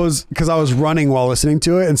was because I was running while listening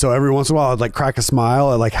to it, and so every once in a while I'd like crack a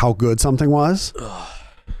smile at like how good something was.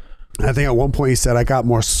 I think at one point he said, I got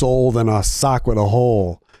more soul than a sock with a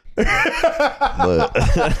hole. But,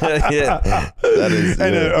 yeah, that is,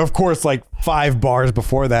 and of course, like 5 bars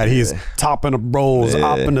before that, he's topping of bowls,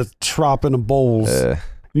 opping the tropping of bowls.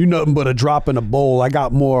 You nothing but a drop in a bowl. I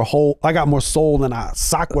got more soul than a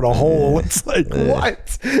sock with a hole. It's like,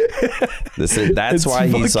 what? That's why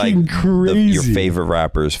he's like your favorite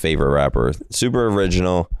rapper's favorite rapper. Super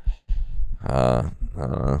original.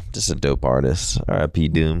 Just a dope artist. R.I.P.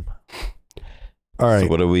 Doom. All right. So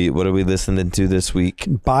what are we listening to this week?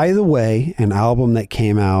 By the way, an album that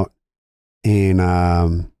came out in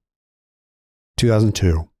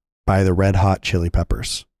 2002 by the Red Hot Chili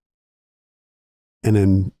Peppers. And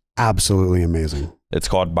then absolutely amazing. It's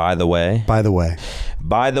called By the Way. By the Way.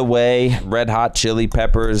 By the Way, Red Hot Chili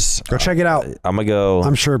Peppers. Go check it out. I'm gonna go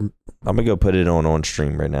I'm sure. I'm gonna go put it on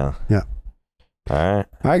stream right now. Yeah. All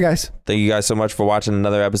right, guys. Thank you guys so much for watching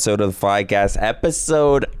another episode of the Flycast,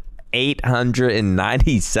 episode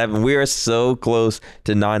 897. We are so close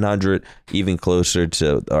to 900, even closer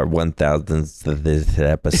to our 1000th this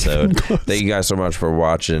episode. Thank you guys so much for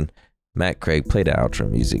watching. Matt, Craig, play the outro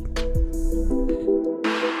music.